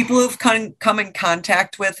 People who've come in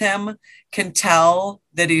contact with him can tell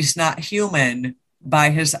that he's not human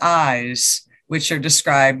by his eyes, which are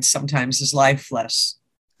described sometimes as lifeless.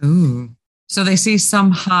 Ooh. So they see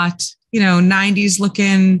some hot, 90s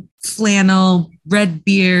looking flannel, red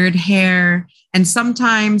beard, hair, and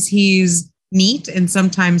sometimes he's neat and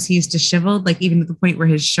sometimes he's disheveled, like even to the point where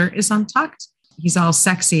his shirt is untucked. He's all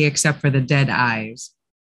sexy except for the dead eyes.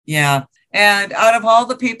 Yeah. And out of all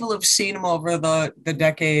the people who've seen him over the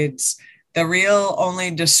decades, the real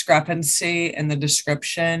only discrepancy in the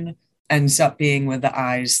description ends up being with the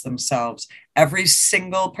eyes themselves. Every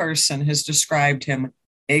single person has described him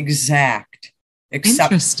exact,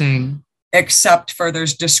 except for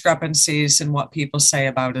there's discrepancies in what people say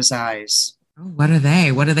about his eyes. Oh, what are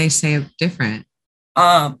they? What do they say different?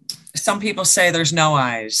 Some people say there's no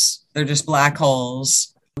eyes. They're just black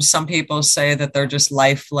holes. Some people say that they're just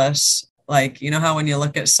lifeless. Like, you know how when you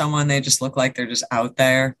look at someone, they just look like they're just out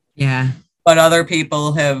there. Yeah. But other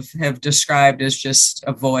people have described as just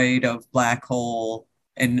a void of black hole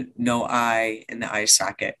and no eye in the eye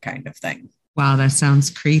socket kind of thing. Wow, that sounds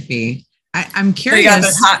creepy. I'm curious. So you got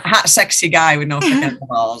this hot, sexy guy with no freaking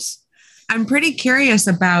balls. I'm pretty curious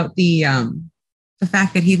about the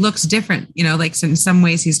fact that he looks different. Like in some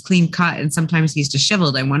ways he's clean cut and sometimes he's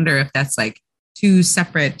disheveled. I wonder if that's like 2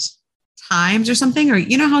 separate times or something, or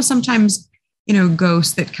how sometimes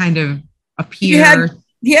ghosts that kind of appear.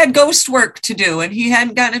 He had ghost work to do and he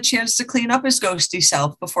hadn't gotten a chance to clean up his ghosty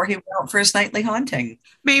self before he went out for his nightly haunting.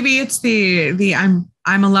 Maybe it's the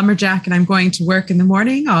I'm a lumberjack and I'm going to work in the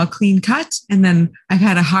morning all clean cut, and then I've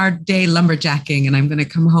had a hard day lumberjacking and I'm going to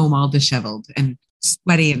come home all disheveled and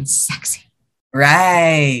sweaty and sexy.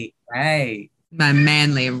 Right. My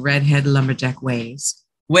manly redhead lumberjack ways.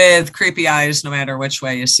 With creepy eyes, no matter which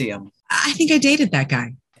way you see him. I think I dated that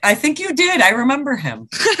guy. I think you did. I remember him.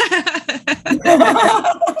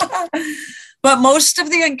 But most of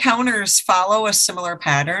the encounters follow a similar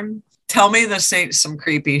pattern. Tell me this ain't some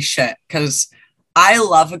creepy shit, because I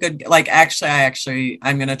love a good, like,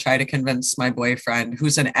 I'm going to try to convince my boyfriend,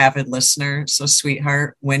 who's an avid listener. So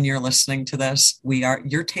sweetheart, when you're listening to this,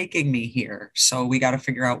 you're taking me here. So we got to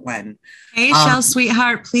figure out when. Hey, Shell,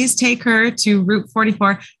 sweetheart, please take her to Route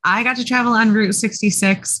 44. I got to travel on Route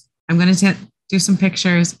 66. I'm going to do some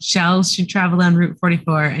pictures. Shell should travel on Route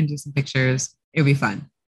 44 and do some pictures. It'll be fun.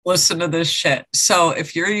 Listen to this shit. So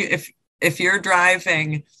if you're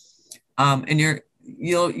driving, and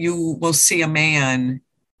you will see a man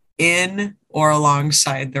in or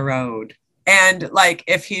alongside the road. And like,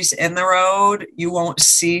 if he's in the road, you won't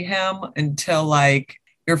see him until like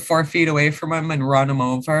you're 4 feet away from him and run him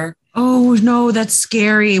over. Oh no, that's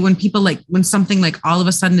scary. When people when something like all of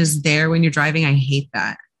a sudden is there when you're driving, I hate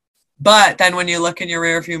that. But then when you look in your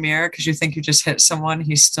rearview mirror, because you think you just hit someone,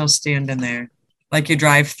 he's still standing there. Like you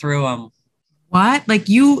drive through him. What? Like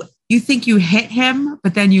you think you hit him,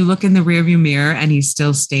 but then you look in the rearview mirror and he's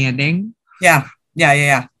still standing? Yeah. Yeah. Yeah.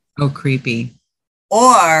 Yeah. Oh, creepy.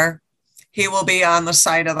 Or he will be on the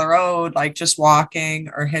side of the road, like just walking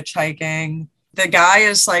or hitchhiking. The guy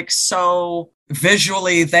is like so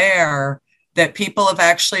visually there that people have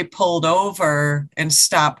actually pulled over and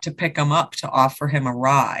stopped to pick him up to offer him a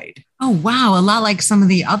ride. Oh, wow. A lot like some of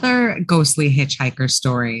the other ghostly hitchhiker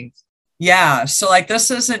stories. Yeah. So, like,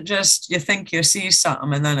 this isn't just you think you see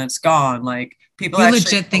something and then it's gone. Like, people You actually,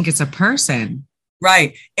 legit think it's a person.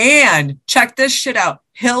 right. And check this shit out.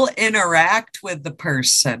 He'll interact with the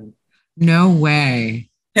person. No way.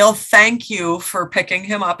 He'll thank you for picking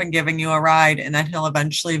him up and giving you a ride, and then he'll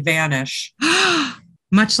eventually vanish.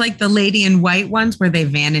 Much like the lady in white ones where they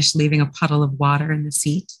vanished, leaving a puddle of water in the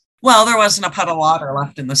seat. Well, there wasn't a puddle of water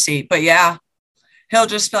left in the seat, but yeah, he'll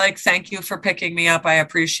just be like, thank you for picking me up. I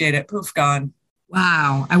appreciate it. Poof, gone.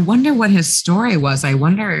 Wow. I wonder what his story was. I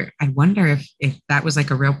wonder if that was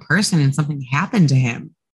like a real person and something happened to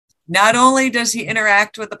him. Not only does he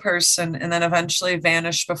interact with the person and then eventually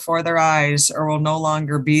vanish before their eyes or will no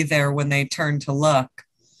longer be there when they turn to look,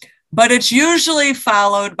 but it's usually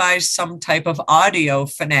followed by some type of audio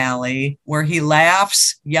finale where he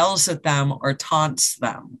laughs, yells at them, or taunts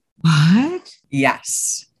them. What?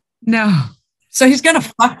 Yes. No. So he's going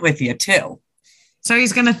to fuck with you too. So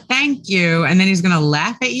he's going to thank you and then he's going to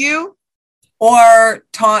laugh at you? Or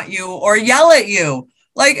taunt you or yell at you.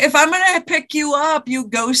 Like, if I'm going to pick you up, you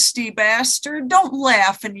ghosty bastard, don't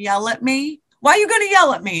laugh and yell at me. Why are you going to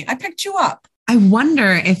yell at me? I picked you up. I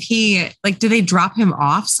wonder if he, like, do they drop him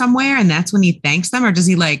off somewhere and that's when he thanks them? Or does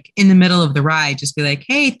he, like, in the middle of the ride, just be like,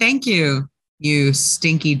 hey, thank you, you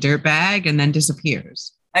stinky dirtbag, and then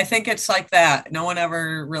disappears? I think it's like that. No one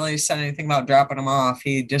ever really said anything about dropping him off.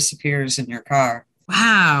 He disappears in your car.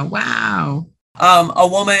 Wow. Wow.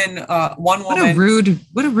 One woman.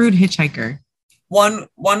 What a rude hitchhiker. One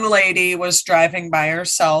lady was driving by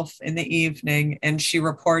herself in the evening and she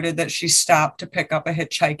reported that she stopped to pick up a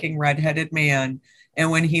hitchhiking redheaded man.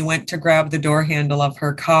 And when he went to grab the door handle of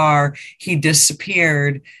her car, he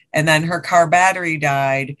disappeared. And then her car battery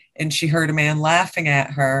died and she heard a man laughing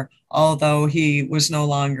at her, although he was no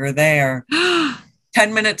longer there.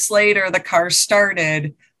 10 minutes later, the car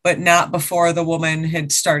started, but not before the woman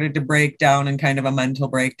had started to break down in kind of a mental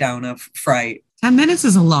breakdown of fright. 10 minutes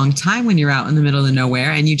is a long time when you're out in the middle of nowhere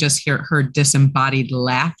and you just hear her disembodied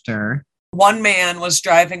laughter. One man was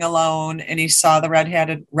driving alone and he saw the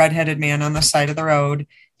redheaded man on the side of the road.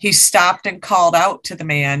 He stopped and called out to the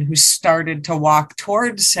man who started to walk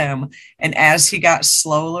towards him. And as he got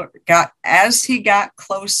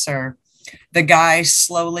closer, the guy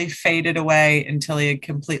slowly faded away until he had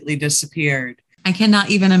completely disappeared. I cannot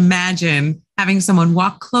even imagine having someone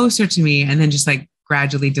walk closer to me and then just like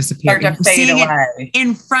gradually disappear. Start to fade away. It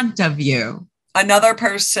in front of you. Another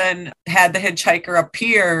person had the hitchhiker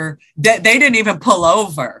appear. They didn't even pull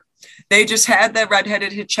over. They just had the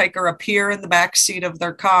redheaded hitchhiker appear in the back seat of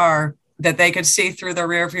their car that they could see through the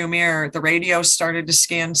rearview mirror. The radio started to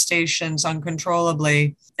scan stations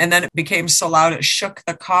uncontrollably. And then it became so loud it shook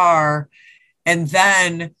the car. And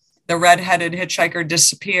then the redheaded hitchhiker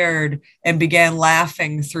disappeared and began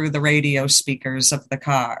laughing through the radio speakers of the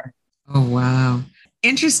car. Oh, wow.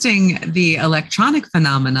 Interesting, the electronic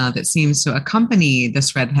phenomena that seems to accompany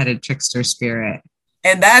this redheaded trickster spirit.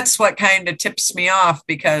 And that's what kind of tips me off,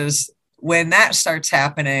 because when that starts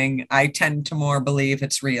happening, I tend to more believe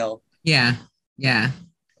it's real. Yeah, yeah.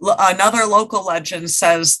 Another local legend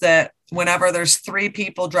says that whenever there's 3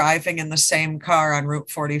 people driving in the same car on Route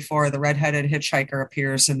 44, the redheaded hitchhiker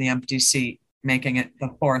appears in the empty seat, making it the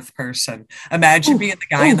 4th person. Imagine being the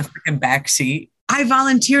guy in the freaking back seat. I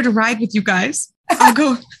volunteer to ride with you guys. I'll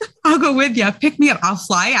go with you. Pick me up. I'll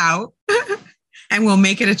fly out and we'll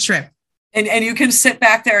make it a trip. And you can sit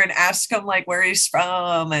back there and ask him like where he's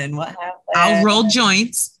from and what happened. I'll roll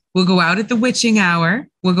joints. We'll go out at the witching hour.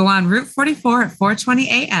 We'll go on Route 44 at 4:20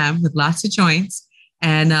 a.m. with lots of joints.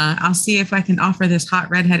 And I'll see if I can offer this hot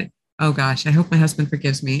redheaded. Oh gosh, I hope my husband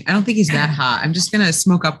forgives me. I don't think he's that hot. I'm just going to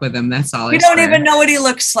smoke up with him. That's all. We don't even know what he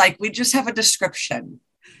looks like. We just have a description.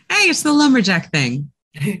 Hey, it's the lumberjack thing.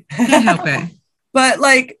 Can't help it. But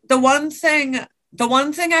like the one thing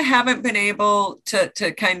I haven't been able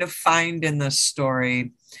to kind of find in this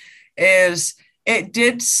story is it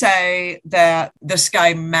did say that this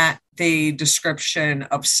guy met the description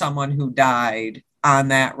of someone who died on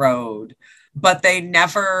that road, but they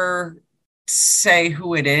never say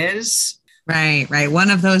who it is. Right. One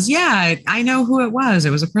of those. Yeah, I know who it was. It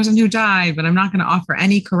was a person who died, but I'm not going to offer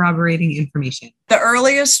any corroborating information. The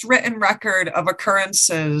earliest written record of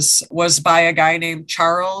occurrences was by a guy named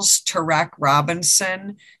Charles Turek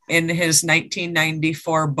Robinson in his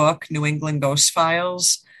 1994 book, New England Ghost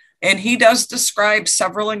Files. And he does describe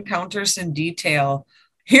several encounters in detail.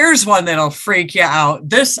 Here's one that'll freak you out.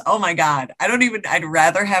 This, oh my God, I'd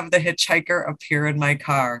rather have the hitchhiker appear in my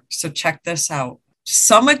car. So check this out.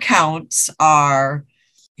 Some accounts are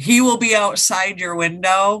he will be outside your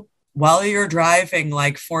window while you're driving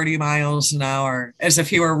like 40 miles an hour, as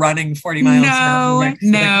if you were running 40 miles an hour next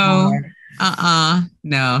to the car.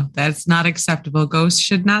 No, that's not acceptable. Ghosts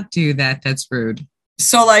should not do that. That's rude.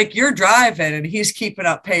 So like you're driving and he's keeping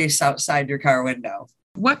up pace outside your car window.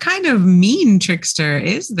 What kind of mean trickster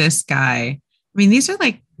is this guy? I mean, these are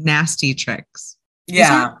like nasty tricks. Yeah.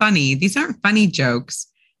 These aren't funny. These aren't funny jokes.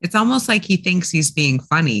 It's almost like he thinks he's being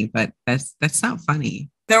funny, but that's not funny.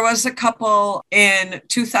 There was a couple in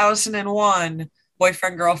 2001,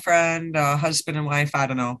 boyfriend, girlfriend, husband and wife, I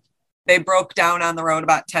don't know. They broke down on the road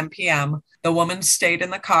about 10 p.m. The woman stayed in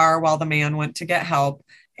the car while the man went to get help.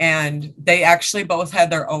 And they actually both had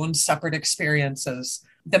their own separate experiences.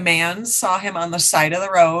 The man saw him on the side of the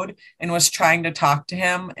road and was trying to talk to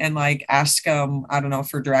him and like ask him, I don't know,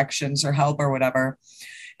 for directions or help or whatever.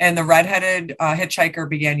 And the redheaded hitchhiker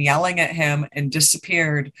began yelling at him and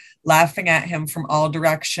disappeared, laughing at him from all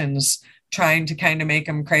directions, trying to kind of make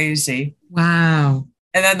him crazy. Wow.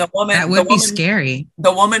 And then that would be scary.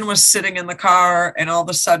 The woman was sitting in the car, and all of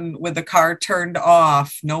a sudden, with the car turned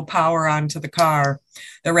off, no power onto the car,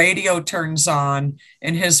 the radio turns on,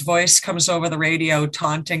 and his voice comes over the radio,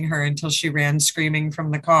 taunting her until she ran screaming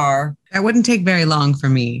from the car. That wouldn't take very long for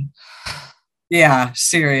me. Yeah,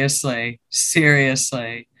 seriously.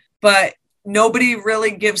 But nobody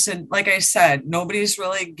really gives like I said, nobody's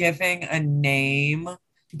really giving a name,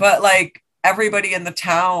 but like everybody in the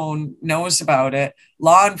town knows about it.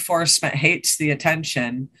 Law enforcement hates the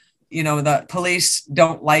attention. You know, the police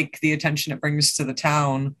don't like the attention it brings to the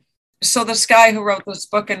town. So this guy who wrote this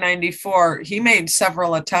book in 94, he made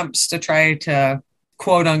several attempts to try to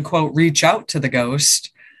quote unquote reach out to the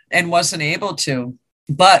ghost and wasn't able to.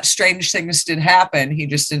 But strange things did happen. He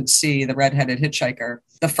just didn't see the redheaded hitchhiker.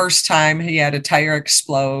 The first time he had a tire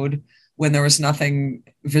explode when there was nothing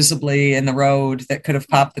visibly in the road that could have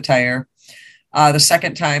popped the tire. The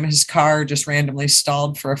second time his car just randomly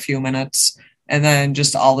stalled for a few minutes and then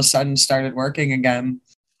just all of a sudden started working again.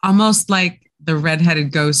 Almost like the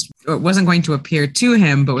redheaded ghost wasn't going to appear to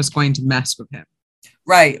him, but was going to mess with him.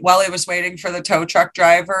 Right. While he was waiting for the tow truck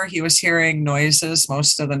driver, he was hearing noises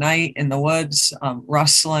most of the night in the woods,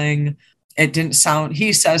 rustling.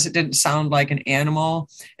 He says it didn't sound like an animal.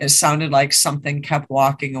 It sounded like something kept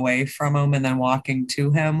walking away from him and then walking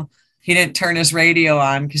to him. He didn't turn his radio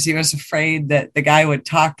on because he was afraid that the guy would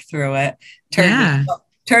talk through it.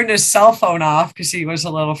 Turned his cell phone off because he was a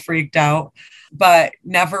little freaked out, but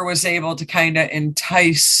never was able to kind of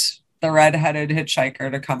entice the redheaded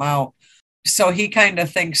hitchhiker to come out. So he kind of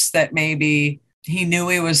thinks that maybe he knew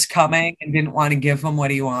he was coming and didn't want to give him what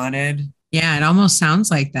he wanted. Yeah, it almost sounds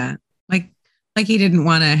like that. Like he didn't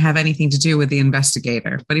want to have anything to do with the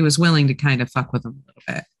investigator, but he was willing to kind of fuck with him a little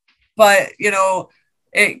bit. But, you know,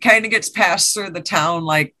 it kind of gets passed through the town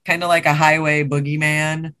like kind of like a highway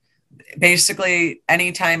boogeyman. Basically,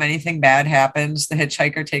 anytime anything bad happens, the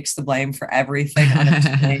hitchhiker takes the blame for everything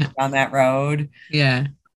on that road. Yeah.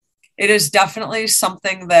 It is definitely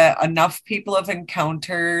something that enough people have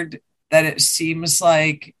encountered that it seems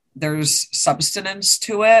like there's substance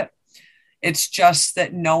to it. It's just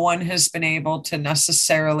that no one has been able to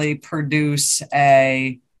necessarily produce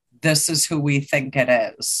this is who we think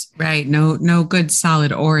it is. Right. No good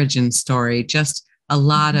solid origin story, just a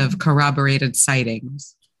lot of corroborated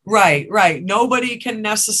sightings. Right. Nobody can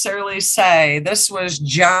necessarily say this was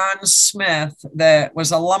John Smith that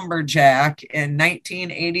was a lumberjack in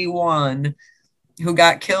 1981 who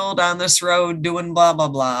got killed on this road doing blah, blah,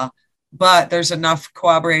 blah. But there's enough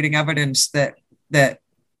corroborating evidence that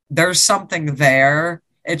there's something there.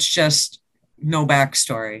 It's just no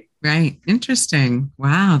backstory. Right. Interesting.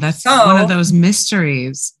 Wow. That's one of those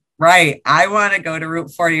mysteries. Right. I want to go to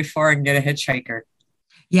Route 44 and get a hitchhiker.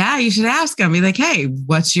 Yeah, you should ask him. Be like, hey,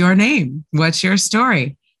 what's your name? What's your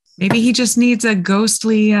story? Maybe he just needs a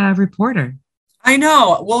ghostly reporter. I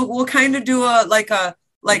know. We'll kind of do like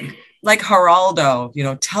Geraldo, you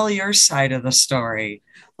know, tell your side of the story.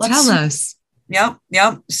 Tell us. Yep.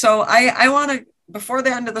 So I want to, before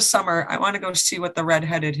the end of the summer, I want to go see what the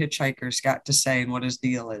redheaded hitchhiker's got to say and what his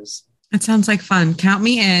deal is. It sounds like fun. Count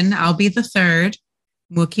me in. I'll be the third.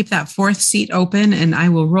 We'll keep that fourth seat open, and I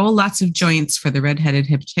will roll lots of joints for the redheaded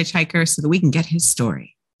hitchhiker so that we can get his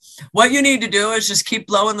story. What you need to do is just keep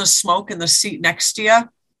blowing the smoke in the seat next to you.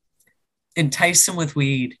 Entice him with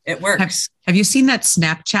weed. It works. Have you seen that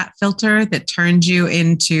Snapchat filter that turns you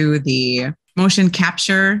into the motion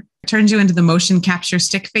capture, turns you into the motion capture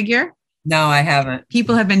stick figure. No, I haven't.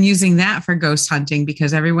 People have been using that for ghost hunting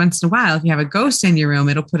because every once in a while, if you have a ghost in your room,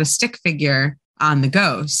 it'll put a stick figure on the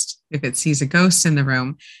ghost if it sees a ghost in the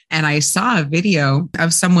room. And I saw a video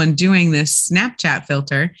of someone doing this Snapchat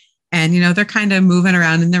filter. And, they're kind of moving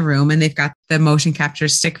around in the room and they've got the motion capture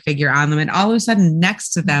stick figure on them. And all of a sudden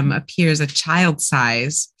next to them appears a child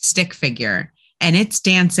size stick figure and it's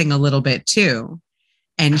dancing a little bit too.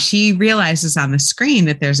 And she realizes on the screen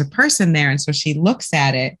that there's a person there. And so she looks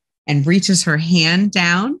at it and reaches her hand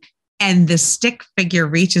down and the stick figure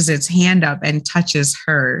reaches its hand up and touches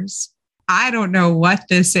hers. I don't know what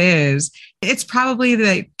this is. It's probably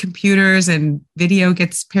the computers and video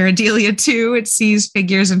gets pareidolia too. It sees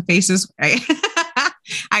figures and faces.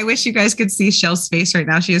 I wish you guys could see Shell's face right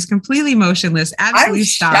now. She is completely motionless, absolutely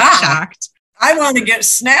shocked. I want to get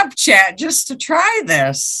Snapchat just to try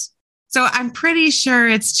this. So I'm pretty sure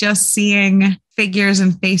it's just seeing figures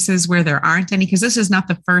and faces where there aren't any, because this is not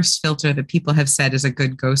the first filter that people have said is a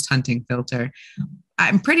good ghost hunting filter.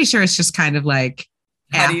 I'm pretty sure it's just kind of like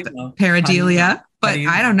pareidolia, but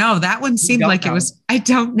I don't know. That one seemed like it was, I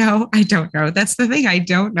don't know. That's the thing. I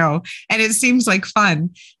don't know. And it seems like fun.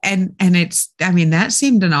 And that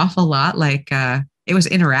seemed an awful lot like it was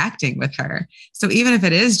interacting with her. So even if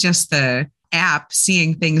it is just the app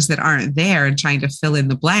seeing things that aren't there and trying to fill in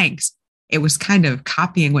the blanks, it was kind of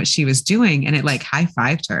copying what she was doing and it like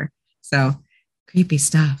high-fived her. So creepy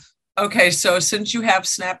stuff. Okay. So since you have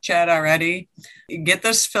Snapchat already, get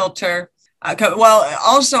this filter. Well,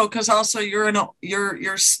 also, because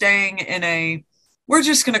you're staying in a, we're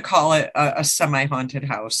just going to call it a semi-haunted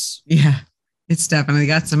house. Yeah. It's definitely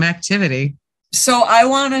got some activity. So I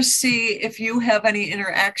want to see if you have any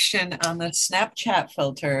interaction on the Snapchat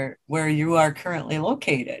filter where you are currently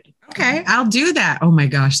located. Okay, I'll do that. Oh my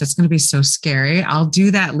gosh, that's going to be so scary. I'll do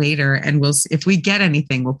that later. And if we get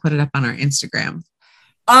anything, we'll put it up on our Instagram.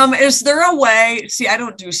 Is there a way, see, I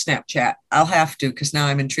don't do Snapchat. I'll have to, because now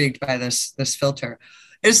I'm intrigued by this filter.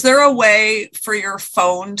 Is there a way for your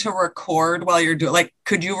phone to record while you're doing, like,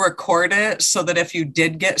 could you record it so that if you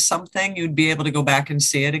did get something, you'd be able to go back and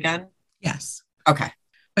see it again? Yes. Okay.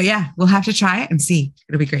 But yeah, we'll have to try it and see.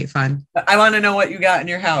 It'll be great fun. I want to know what you got in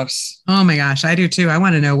your house. Oh my gosh, I do too. I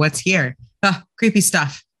want to know what's here. Creepy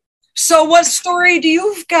stuff. So what story do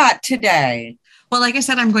you've got today? Well, like I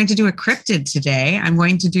said, I'm going to do a cryptid today. I'm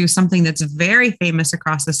going to do something that's very famous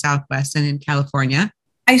across the Southwest and in California.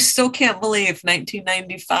 I still can't believe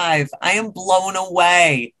 1995. I am blown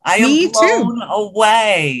away. Me blown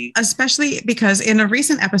away. Especially because in a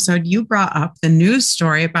recent episode, you brought up the news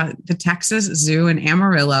story about the Texas Zoo in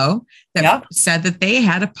Amarillo that said that they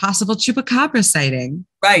had a possible Chupacabra sighting.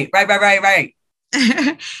 Right.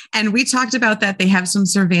 And we talked about that. They have some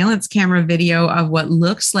surveillance camera video of what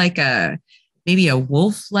looks like maybe a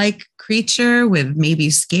wolf-like creature with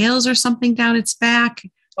maybe scales or something down its back.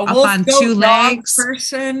 A up wolf, on goat, two legs.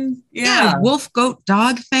 Person. Yeah, wolf, goat,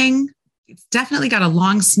 dog thing. It's definitely got a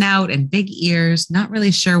long snout and big ears. Not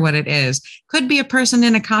really sure what it is. Could be a person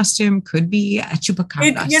in a costume. Could be a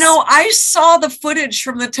chupacabra. I saw the footage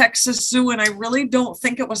from the Texas Zoo and I really don't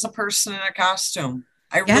think it was a person in a costume.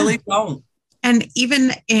 I really don't. And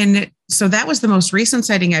even so that was the most recent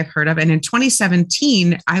sighting I've heard of. And in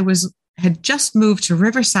 2017, had just moved to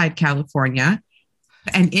Riverside, California.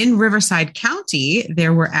 And in Riverside County,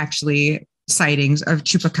 there were actually sightings of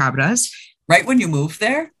chupacabras. Right when you moved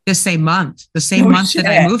there? The same month that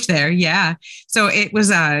I moved there. Yeah. So it was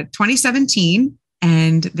 2017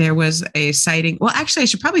 and there was a sighting. Well, actually, I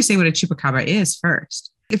should probably say what a chupacabra is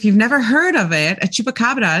first. If you've never heard of it, a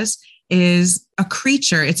chupacabras is a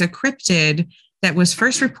creature. It's a cryptid that was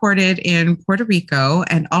first reported in Puerto Rico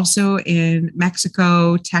and also in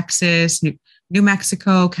Mexico, Texas, New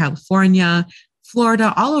Mexico, California,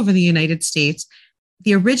 Florida, all over the United States.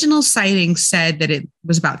 The original sighting said that it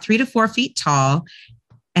was about 3 to 4 feet tall,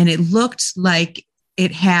 and it looked like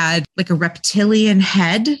it had like a reptilian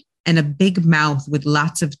head and a big mouth with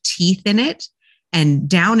lots of teeth in it. And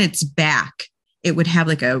down its back, it would have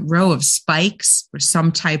like a row of spikes or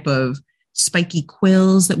some type of spiky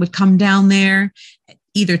quills that would come down there,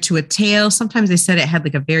 either to a tail. Sometimes they said it had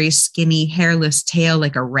like a very skinny, hairless tail,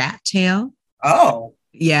 like a rat tail. Oh.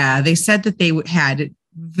 Yeah, they said that they had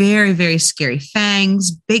very, very scary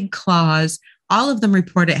fangs, big claws. All of them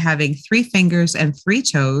report it having 3 fingers and 3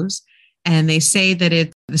 toes. And they say that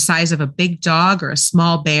it's the size of a big dog or a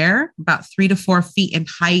small bear, about 3 to 4 feet in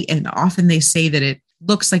height. And often they say that it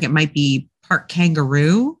looks like it might be part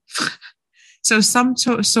kangaroo. So some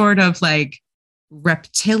sort of like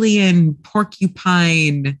reptilian,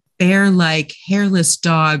 porcupine, bear-like, hairless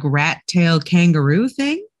dog, rat-tailed kangaroo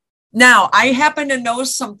thing. Now, I happen to know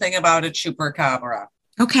something about a chupacabra.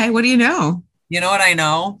 Okay, what do you know? You know what I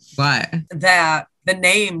know? What? That the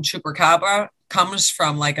name chupacabra comes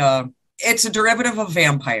from it's a derivative of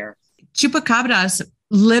vampire. Chupacabras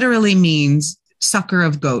literally means sucker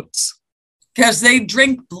of goats. Because they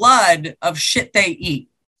drink blood of shit they eat.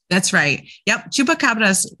 That's right. Yep.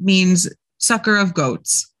 Chupacabras means sucker of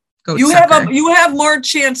goats. Goat you sucker. You have more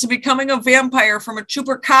chance of becoming a vampire from a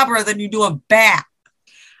chupacabra than you do a bat.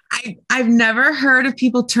 I've never heard of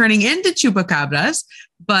people turning into chupacabras,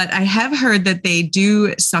 but I have heard that they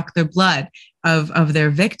do suck the blood of their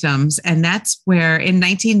victims. And that's where in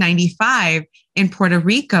 1995 in Puerto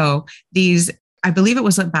Rico, I believe it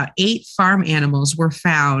was about 8 farm animals were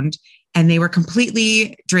found, and they were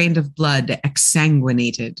completely drained of blood,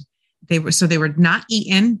 exsanguinated. They were not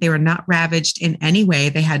eaten. They were not ravaged in any way.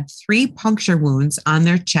 They had 3 puncture wounds on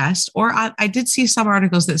their chest, or I did see some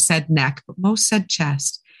articles that said neck, but most said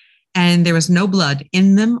chest. And there was no blood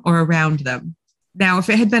in them or around them. Now, if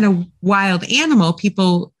it had been a wild animal,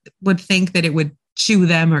 people would think that it would chew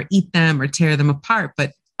them or eat them or tear them apart.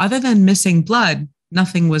 But other than missing blood,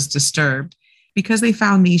 nothing was disturbed. Because they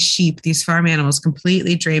found these farm animals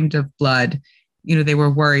completely drained of blood, they were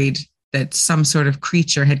worried that some sort of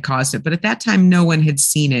creature had caused it. But at that time, no one had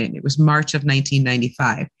seen it. It was March of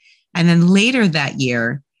 1995. And then later that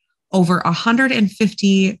year, over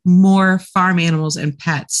 150 more farm animals and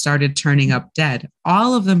pets started turning up dead,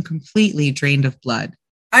 all of them completely drained of blood.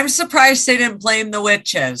 I'm surprised they didn't blame the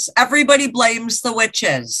witches. Everybody blames the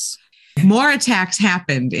witches. More attacks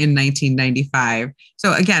happened in 1995.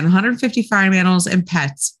 So again, 150 farm animals and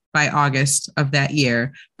pets by August of that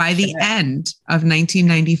year. By the end of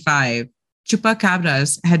 1995,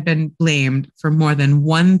 chupacabras had been blamed for more than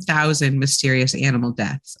 1,000 mysterious animal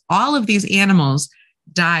deaths. All of these animals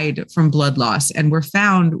died from blood loss and were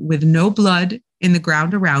found with no blood in the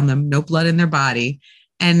ground around them, no blood in their body,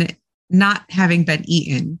 and not having been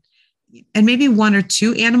eaten. And maybe 1 or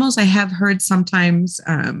 2 animals I have heard sometimes,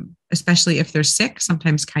 especially if they're sick,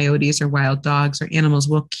 sometimes coyotes or wild dogs or animals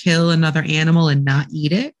will kill another animal and not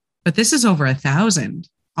eat it. But this is over 1,000.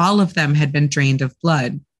 All of them had been drained of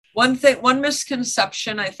blood. One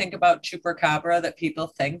misconception I think about chupacabra that people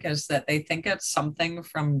think is that they think it's something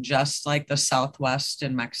from just like the Southwest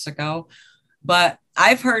in Mexico. But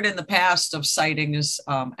I've heard in the past of sightings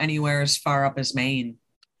anywhere as far up as Maine.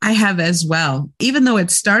 I have as well, even though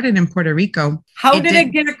it started in Puerto Rico. How did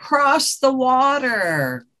it get across the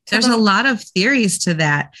water? There's a lot of theories to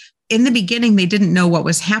that. In the beginning, they didn't know what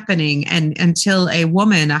was happening, and until a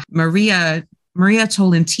woman, Maria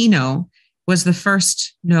Tolentino, was the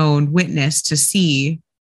first known witness to see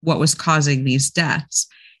what was causing these deaths.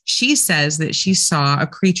 She says that she saw a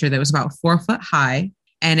creature that was about 4 foot high,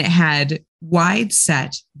 and it had wide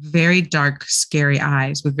set, very dark, scary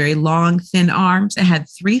eyes with very long, thin arms. It had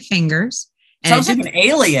 3 fingers. Sounds like an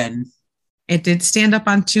alien. It did stand up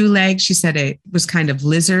on 2 legs. She said it was kind of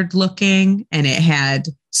lizard looking, and it had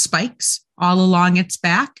spikes all along its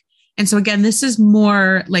back. And so again, this is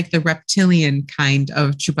more like the reptilian kind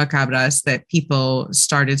of chupacabras that people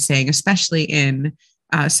started saying, especially in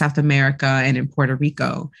South America and in Puerto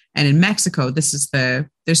Rico and in Mexico.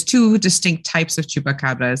 There's 2 distinct types of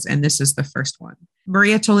chupacabras, and this is the first one.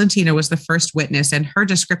 Maria Tolentino was the first witness, and her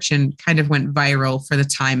description kind of went viral for the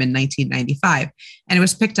time in 1995. And it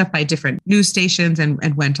was picked up by different news stations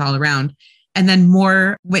and went all around. And then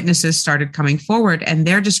more witnesses started coming forward, and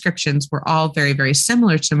their descriptions were all very, very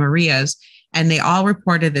similar to Maria's. And they all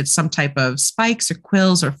reported that some type of spikes or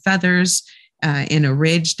quills or feathers in a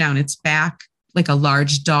ridge down its back, like a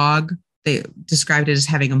large dog. They described it as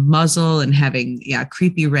having a muzzle and having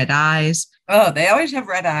creepy red eyes. Oh, they always have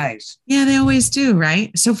red eyes. Yeah, they always do,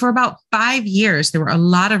 right? So for about 5 years, there were a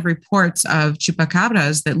lot of reports of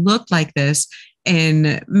chupacabras that looked like this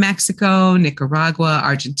in Mexico, Nicaragua,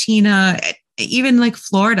 Argentina, even like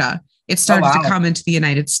Florida. It started to come into the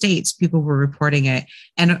United States. People were reporting it.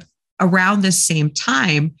 And around this same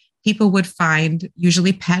time, people would find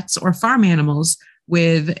usually pets or farm animals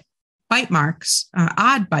with bite marks,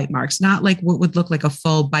 odd bite marks, not like what would look like a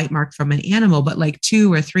full bite mark from an animal, but like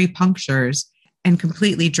 2 or 3 punctures and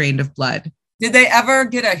completely drained of blood. Did they ever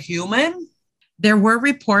get a human? There were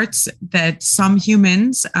reports that some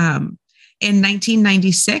humans, in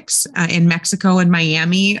 1996, in Mexico and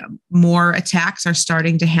Miami, more attacks are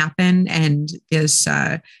starting to happen. And this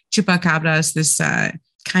chupacabras, this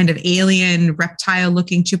kind of alien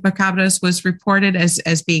reptile-looking chupacabras was reported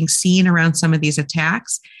as being seen around some of these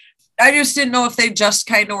attacks. I just didn't know if they just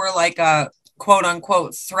kind of were like a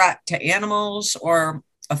quote-unquote threat to animals or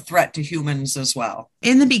a threat to humans as well.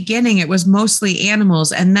 In the beginning, it was mostly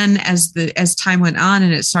animals. And then as time went on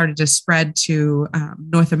and it started to spread to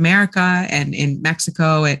North America and in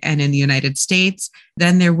Mexico and in the United States,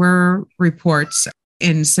 then there were reports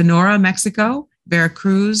in Sonora, Mexico,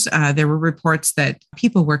 Veracruz. There were reports that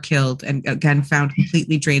people were killed and again found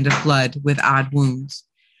completely drained of blood with odd wounds.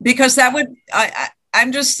 Because that would,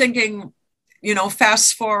 I'm just thinking,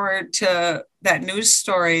 fast forward to that news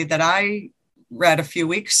story that I read a few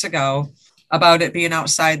weeks ago about it being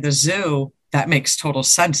outside the zoo. That makes total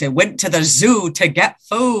sense. It went to the zoo to get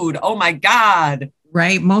food. Oh my God.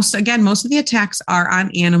 Right. Most of the attacks are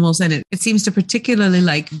on animals, and it seems to particularly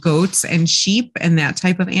like goats and sheep and that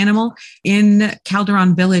type of animal. In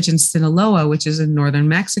Calderon Village in Sinaloa, which is in northern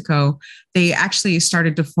Mexico, they actually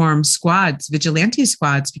started to form squads, vigilante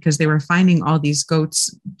squads, because they were finding all these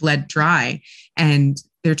goats bled dry, and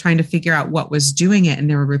they're trying to figure out what was doing it. And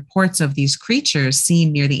there were reports of these creatures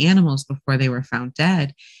seen near the animals before they were found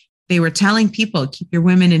dead. They were telling people, keep your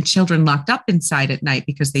women and children locked up inside at night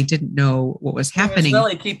because they didn't know what was happening.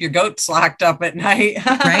 Really keep your goats locked up at night.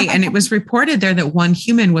 Right. And it was reported there that one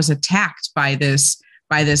human was attacked by this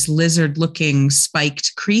lizard-looking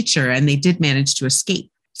spiked creature, and they did manage to escape.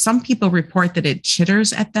 Some people report that it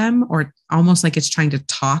chitters at them, or almost like it's trying to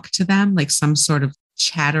talk to them, like some sort of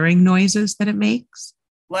chattering noises that it makes.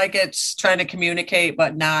 Like it's trying to communicate,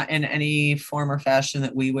 but not in any form or fashion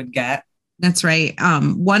that we would get. That's right.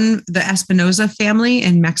 The Espinosa family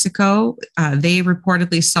in Mexico, they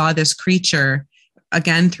reportedly saw this creature,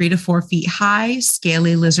 again, 3 to 4 feet high,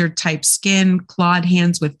 scaly lizard type skin, clawed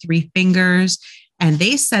hands with 3 fingers. And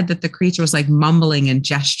they said that the creature was like mumbling and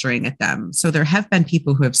gesturing at them. So there have been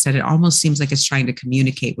people who have said it almost seems like it's trying to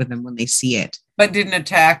communicate with them when they see it. But didn't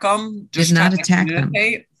attack them? Did not attack them.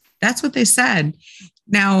 That's what they said.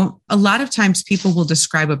 Now, a lot of times people will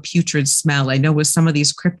describe a putrid smell. I know with some of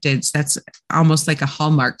these cryptids, that's almost like a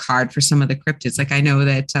Hallmark card for some of the cryptids. Like I know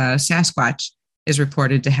that Sasquatch is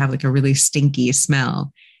reported to have like a really stinky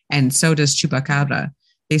smell. And so does Chupacabra.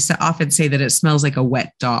 They often say that it smells like a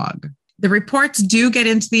wet dog. The reports do get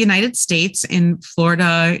into the United States. In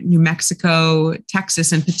Florida, New Mexico,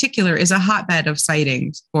 Texas in particular is a hotbed of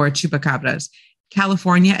sightings for Chupacabras.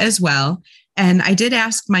 California as well. And I did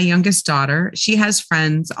ask my youngest daughter, she has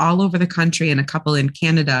friends all over the country and a couple in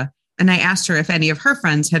Canada. And I asked her if any of her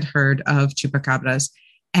friends had heard of Chupacabras,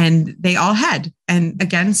 and they all had. And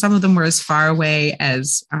again, some of them were as far away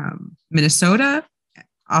as Minnesota,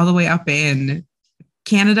 all the way up in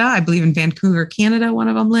Canada. I believe in Vancouver, Canada, one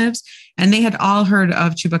of them lives. And they had all heard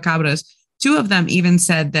of Chupacabras. 2 of them even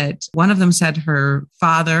said that one of them said her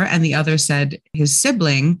father and the other said his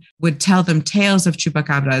sibling would tell them tales of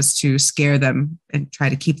Chupacabras to scare them and try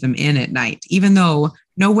to keep them in at night, even though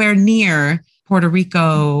nowhere near Puerto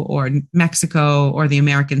Rico or Mexico or the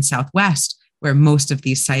American Southwest, where most of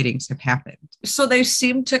these sightings have happened. So they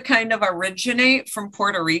seem to kind of originate from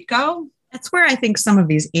Puerto Rico? That's where I think some of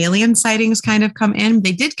these alien sightings kind of come in.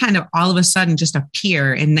 They did kind of all of a sudden just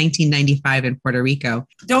appear in 1995 in Puerto Rico.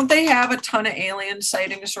 Don't they have a ton of alien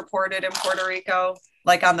sightings reported in Puerto Rico,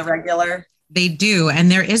 like on the regular? They do. And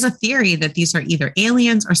there is a theory that these are either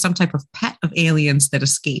aliens or some type of pet of aliens that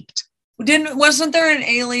escaped. Wasn't there an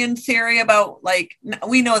alien theory about, like,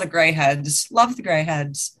 we know the gray heads, love the gray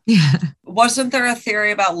heads. Yeah. Wasn't there a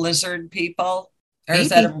theory about lizard people? Or is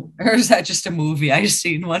that just a movie I've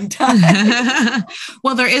seen one time?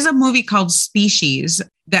 Well, there is a movie called Species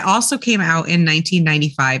that also came out in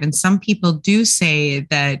 1995. And some people do say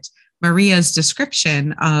that Maria's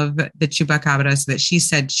description of the Chupacabras that she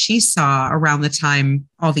said she saw around the time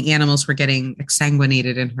all the animals were getting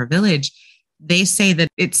exsanguinated in her village, they say that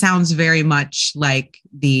it sounds very much like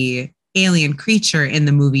the alien creature in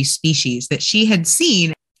the movie Species that she had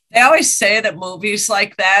seen. They always say that movies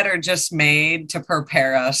like that are just made to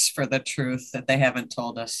prepare us for the truth that they haven't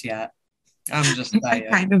told us yet. I'm just saying. I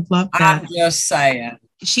kind of love that. I'm just saying.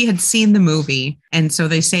 She had seen the movie. And so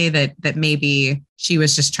they say that maybe she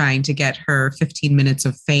was just trying to get her 15 minutes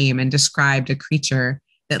of fame and described a creature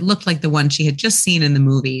that looked like the one she had just seen in the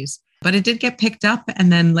movies. But it did get picked up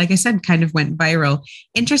and then, like I said, kind of went viral.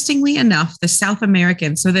 Interestingly enough, the South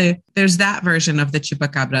American, so there's that version of the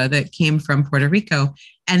Chupacabra that came from Puerto Rico.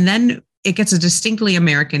 And then it gets a distinctly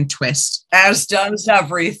American twist. As does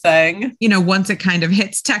everything. Once it kind of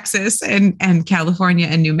hits Texas and California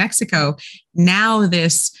and New Mexico, now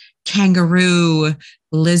this kangaroo,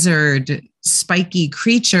 lizard, spiky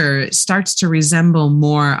creature starts to resemble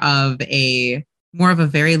more of a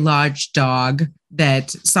very large dog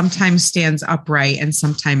that sometimes stands upright and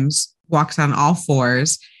sometimes walks on all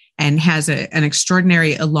fours and has an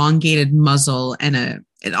extraordinary elongated muzzle and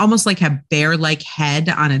It almost like a bear-like head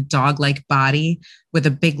on a dog-like body with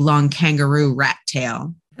a big long kangaroo rat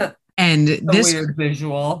tail. And A this weird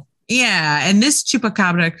visual. Yeah, and this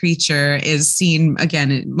chupacabra creature is seen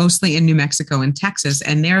again mostly in New Mexico and Texas,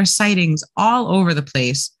 and there are sightings all over the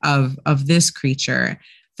place of this creature.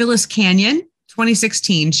 Phyllis Canyon,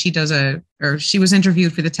 2016, she was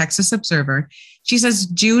interviewed for the Texas Observer. She says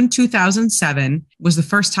June 2007 was the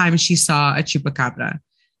first time she saw a chupacabra,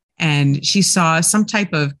 and she saw some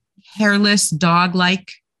type of hairless dog-like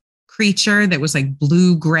creature that was like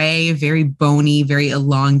blue-gray, very bony, very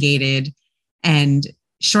elongated, and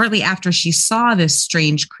shortly after she saw this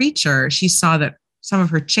strange creature, she saw that some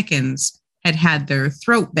of her chickens had their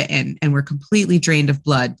throat bitten and were completely drained of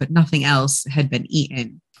blood, but nothing else had been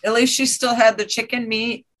eaten. At least she still had the chicken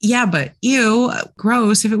meat. Yeah, but ew,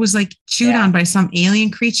 gross. If it was like chewed on by some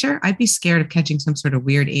alien creature, I'd be scared of catching some sort of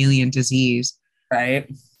weird alien disease. Right.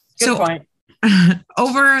 Good point.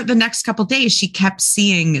 Over the next couple of days, she kept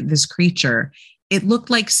seeing this creature. It looked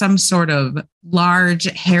like some sort of large,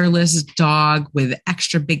 hairless dog with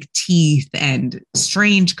extra big teeth and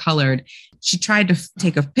strange colored. She tried to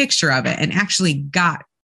take a picture of it and actually got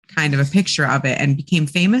kind of a picture of it and became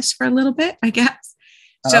famous for a little bit, I guess.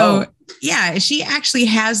 So, yeah, she actually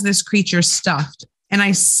has this creature stuffed. And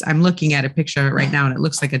I'm looking at a picture of it right now, and it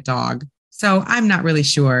looks like a dog. So I'm not really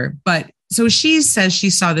sure. But so she says she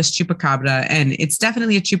saw this chupacabra, and it's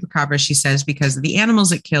definitely a chupacabra, she says, because the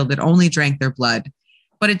animals it killed, it only drank their blood.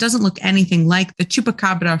 But it doesn't look anything like the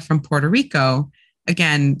chupacabra from Puerto Rico.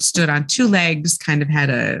 Again, stood on two legs, kind of had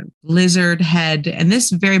a lizard head. And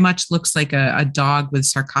this very much looks like a dog with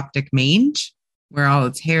sarcoptic mange, where all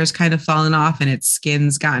its hair's kind of fallen off and its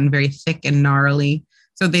skin's gotten very thick and gnarly.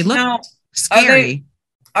 So they look scary.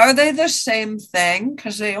 Are they the same thing?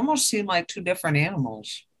 Because they almost seem like two different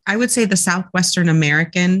animals. I would say the Southwestern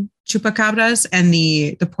American chupacabras and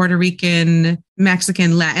the Puerto Rican,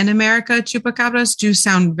 Mexican, Latin America chupacabras do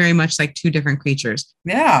sound very much like two different creatures.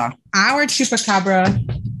 Yeah. Our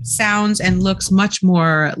chupacabra sounds and looks much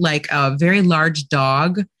more like a very large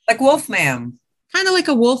dog. Like Wolfman. Kind of like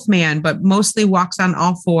a wolfman, but mostly walks on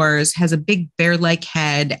all fours, has a big bear-like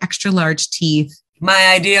head, extra large teeth. My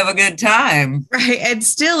idea of a good time. Right. And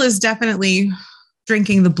still is definitely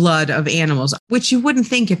drinking the blood of animals, which you wouldn't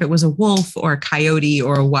think if it was a wolf or a coyote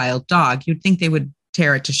or a wild dog. You'd think they would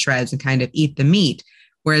tear it to shreds and kind of eat the meat,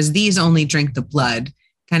 whereas these only drink the blood,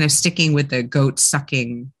 kind of sticking with the goat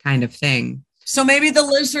sucking kind of thing. So maybe the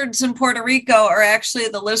lizards in Puerto Rico are actually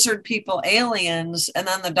the lizard people aliens, and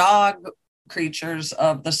then the dog creatures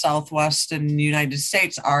of the Southwest and United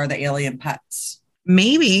States are the alien pets.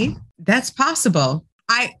 Maybe that's possible.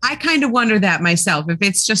 I kind of wonder that myself, if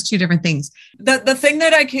it's just two different things. The thing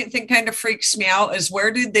that I think kind of freaks me out is,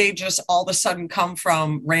 where did they just all of a sudden come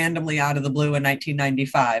from randomly out of the blue in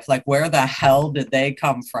 1995? Like, where the hell did they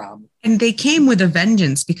come from? And they came with a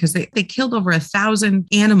vengeance, because they killed over 1,000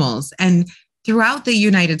 animals. And throughout the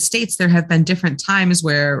United States, there have been different times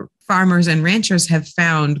where farmers and ranchers have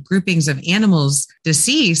found groupings of animals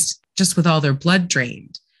deceased just with all their blood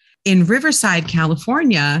drained. In Riverside,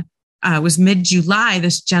 California, was mid-July,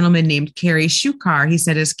 this gentleman named Kerry Shukar, he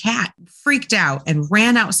said his cat freaked out and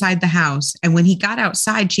ran outside the house. And when he got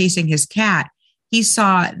outside chasing his cat, he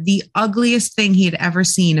saw the ugliest thing he had ever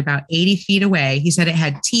seen about 80 feet away. He said it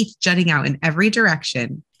had teeth jutting out in every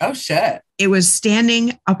direction. Oh, shit. It was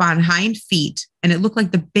standing up on hind feet, and it looked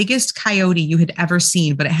like the biggest coyote you had ever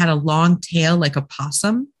seen, but it had a long tail like a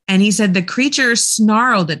possum. And he said the creature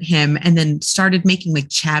snarled at him and then started making like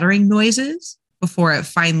chattering noises before it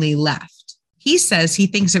finally left. He says he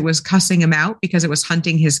thinks it was cussing him out because it was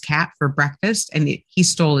hunting his cat for breakfast, and he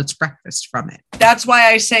stole its breakfast from it. That's why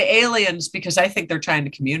I say aliens, because I think they're trying to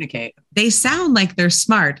communicate. They sound like they're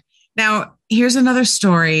smart. Now, here's another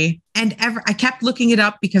story. And I kept looking it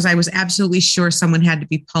up because I was absolutely sure someone had to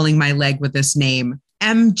be pulling my leg with this name.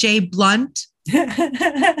 M.J. Blunt.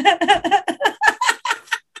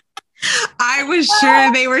 I was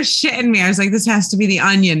sure they were shitting me. I was like, this has to be the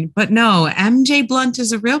Onion. But no, MJ Blunt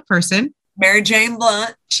is a real person. Mary Jane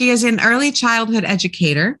Blunt. She is an early childhood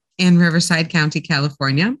educator in Riverside County,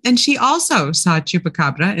 California. And she also saw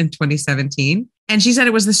Chupacabra in 2017. And she said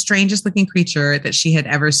it was the strangest looking creature that she had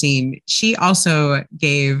ever seen. She also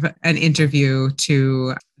gave an interview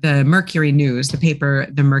to the Mercury News, the paper,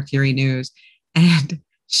 the Mercury News. And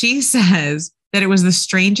she says that it was the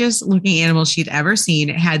strangest looking animal she'd ever seen.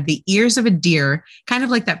 It had the ears of a deer, kind of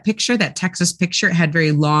like that picture, that Texas picture. It had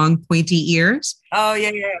very long, pointy ears. Oh,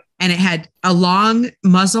 yeah, yeah. And it had a long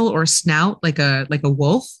muzzle or snout like a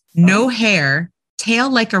wolf, no hair, tail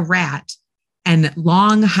like a rat, and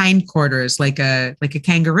long hindquarters like a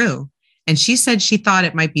kangaroo. And she said she thought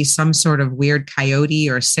it might be some sort of weird coyote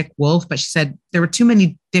or sick wolf, but she said there were too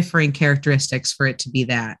many differing characteristics for it to be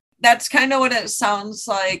that. That's kind of what it sounds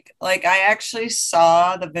like. Like, I actually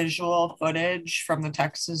saw the visual footage from the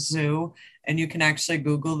Texas Zoo, and you can actually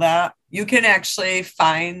Google that. You can actually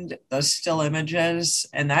find the still images,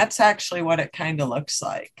 and that's actually what it kind of looks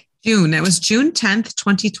like. It was June 10th,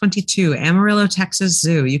 2022, Amarillo, Texas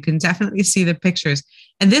Zoo. You can definitely see the pictures.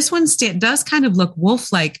 And this one does kind of look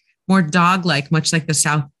wolf-like, more dog-like, much like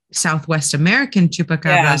the Southwest American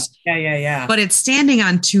Chupacabras. Yeah. But it's standing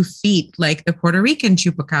on 2 feet like the Puerto Rican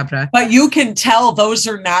Chupacabra. But you can tell those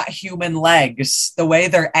are not human legs. The way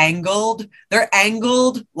they're angled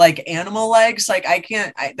like animal legs. Like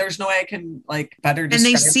there's no way I can like better describe.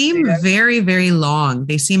 And they seem very, very long.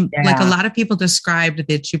 They seem like a lot of people described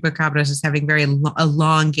the Chupacabras as having very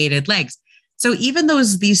elongated legs. So even though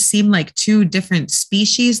these seem like 2 different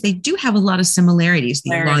species, they do have a lot of similarities.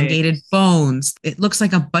 The elongated bones. It looks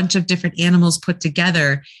like a bunch of different animals put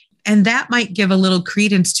together. And that might give a little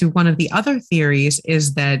credence to one of the other theories,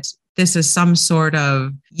 is that this is some sort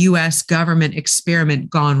of U.S. government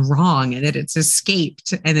experiment gone wrong, and that it's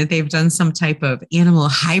escaped, and that they've done some type of animal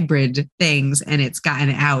hybrid things and it's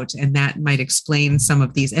gotten out. And that might explain some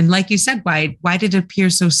of these. And like you said, why did it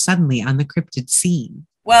appear so suddenly on the cryptid scene?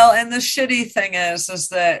 Well, and the shitty thing is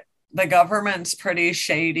that the government's pretty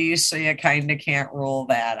shady, so you kind of can't rule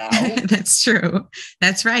that out. That's true.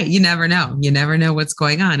 That's right. You never know. You never know what's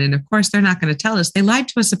going on. And of course, they're not going to tell us. They lied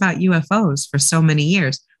to us about UFOs for so many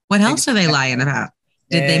years. What else are they lying about?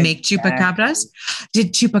 Did they make Chupacabras?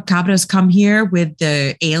 Did Chupacabras come here with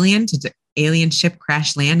the alien? Did the alien ship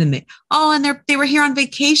crash land? And they were here on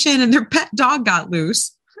vacation and their pet dog got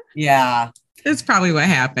loose. Yeah. That's probably what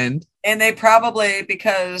happened. And they probably,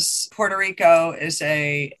 because Puerto Rico is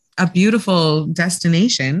a beautiful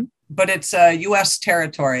destination, but it's a U.S.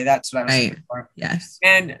 territory. That's what I was looking for. Yes.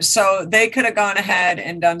 And so they could have gone ahead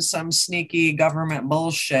and done some sneaky government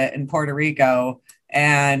bullshit in Puerto Rico,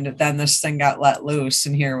 and then this thing got let loose,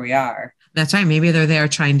 and here we are. That's right. Maybe they're there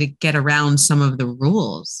trying to get around some of the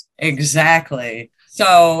rules. Exactly.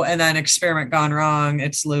 So, and then experiment gone wrong.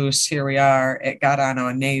 It's loose. Here we are. It got on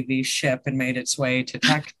a Navy ship and made its way to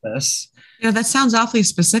Texas. That sounds awfully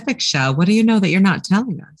specific, Shell. What do you know that you're not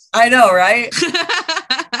telling us? I know, right?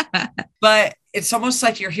 But it's almost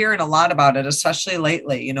like you're hearing a lot about it, especially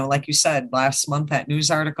lately. Like you said, last month, that news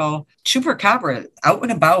article, Chupacabra out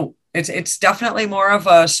and about. It's definitely more of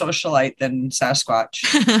a socialite than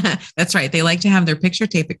Sasquatch. That's right. They like to have their picture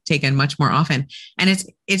taken much more often. And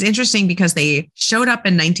it's interesting because they showed up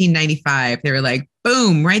in 1995. They were like,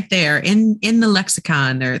 boom, right there in the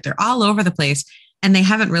lexicon. They're all over the place. And they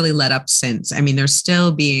haven't really let up since. I mean, they're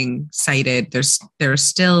still being cited. There are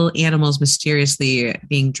still animals mysteriously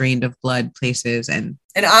being drained of blood places. And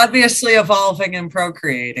obviously evolving and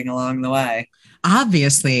procreating along the way.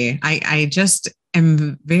 Obviously, I just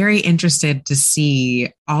am very interested to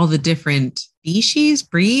see all the different species,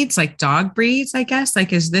 breeds, like dog breeds, I guess.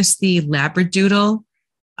 Like, is this the Labradoodle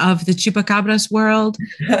of the Chupacabras world?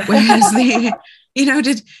 Whereas they,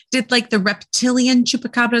 did like the reptilian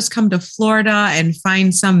Chupacabras come to Florida and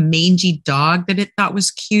find some mangy dog that it thought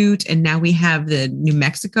was cute? And now we have the New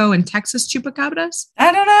Mexico and Texas Chupacabras?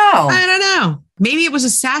 I don't know. Maybe it was a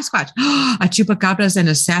Sasquatch. A Chupacabras and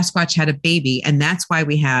a Sasquatch had a baby. And that's why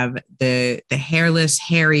we have the hairless,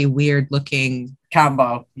 hairy, weird looking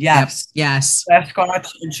combo. Yes. Yep. Yes. Sasquatch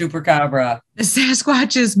and Chupacabra. The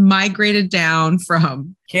Sasquatches migrated down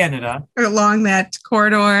from Canada along that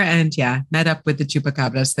corridor and met up with the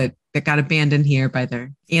Chupacabras that got abandoned here by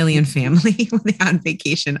their alien family when they're on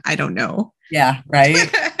vacation. I don't know. Yeah, right.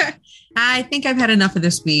 I think I've had enough of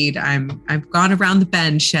this weed. I've gone around the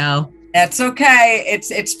bend, Shell. That's okay.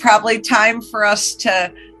 It's probably time for us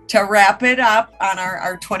to wrap it up on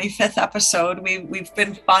our 25th episode. We've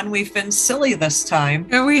been fun. We've been silly this time.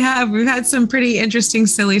 Yeah, we have. We've had some pretty interesting,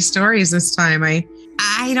 silly stories this time.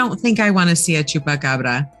 I don't think I want to see a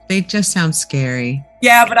Chupacabra. They just sound scary.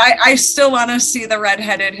 Yeah, but I still want to see the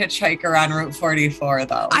redheaded hitchhiker on Route 44,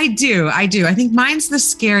 though. I do. I think mine's the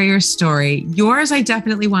scarier story. Yours, I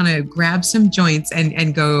definitely want to grab some joints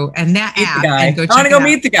and go and that meet app and go check it out. I want to go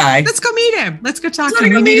meet the guy. Let's go meet him. Let's go talk to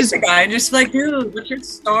him. I want to go meet the guy and just like, dude, what's your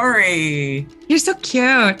story? You're so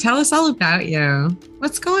cute. Tell us all about you.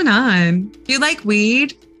 What's going on? Do you like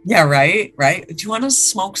weed? Yeah, right. Do you want to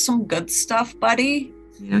smoke some good stuff, buddy?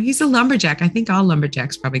 He's a lumberjack. I think all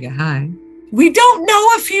lumberjacks probably get high. We don't know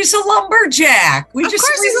if he's a lumberjack. Of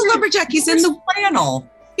course he's a lumberjack. He's in the flannel.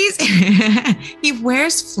 He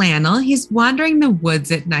wears flannel. He's wandering the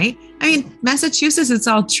woods at night. I mean, Massachusetts, it's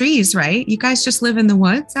all trees, right? You guys just live in the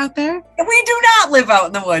woods out there? We do not live out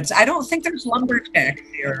in the woods. I don't think there's lumberjacks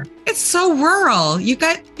here. It's so rural.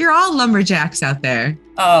 You're all lumberjacks out there.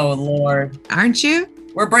 Oh, Lord. Aren't you?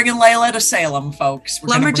 We're bringing Layla to Salem, folks.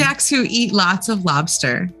 Lumberjacks who eat lots of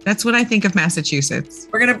lobster. That's what I think of Massachusetts.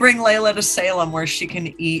 We're going to bring Layla to Salem where she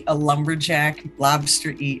can eat a lumberjack,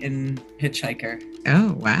 lobster-eating hitchhiker.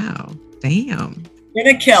 Oh, wow. Damn. In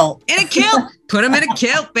a kilt. In a kilt. Put him in a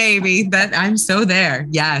kilt, baby. I'm so there.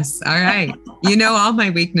 Yes. All right. You know all my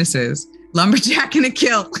weaknesses. Lumberjack in a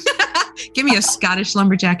kilt. Give me a Scottish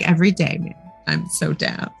lumberjack every day, man. I'm so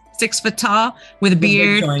down. 6 foot tall with a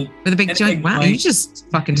beard, with a big joint. Wow, you just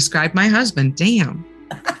fucking described my husband. Damn.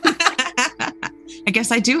 I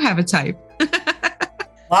guess I do have a type.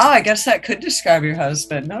 Wow, I guess that could describe your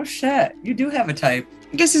husband. No shit. You do have a type.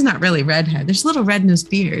 I guess he's not really redhead. There's a little red in his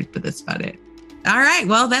beard, but that's about it. All right.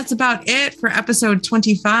 Well, that's about it for episode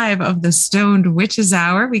 25 of the Stoned Witches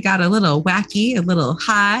Hour. We got a little wacky, a little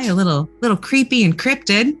high, a little creepy and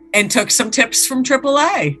cryptid. And took some tips from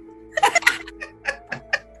AAA.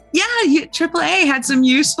 Yeah, AAA had some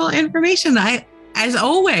useful information. I, as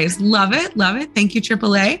always, love it. Thank you,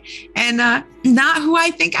 AAA. And not who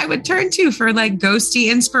I think I would turn to for like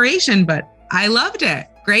ghosty inspiration, but I loved it.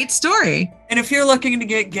 Great story. And if you're looking to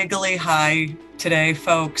get giggly high today,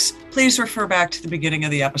 folks, please refer back to the beginning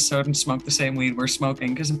of the episode and smoke the same weed we're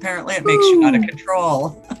smoking, because apparently it makes you out of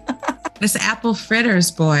control. This apple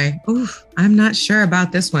fritters, boy. Ooh, I'm not sure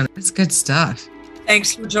about this one. It's good stuff.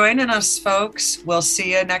 Thanks for joining us, folks. We'll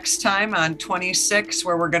see you next time on 26,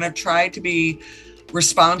 where we're going to try to be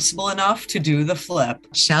responsible enough to do the flip.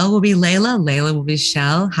 Shell will be Layla. Layla will be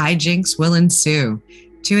Shell. Hijinks will ensue.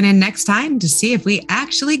 Tune in next time to see if we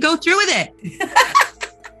actually go through with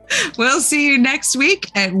it. We'll see you next week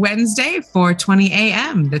at Wednesday, 4:20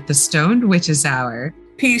 a.m. at the Stoned Witches Hour.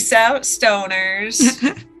 Peace out, stoners.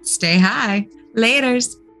 Stay high.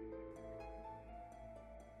 Laters.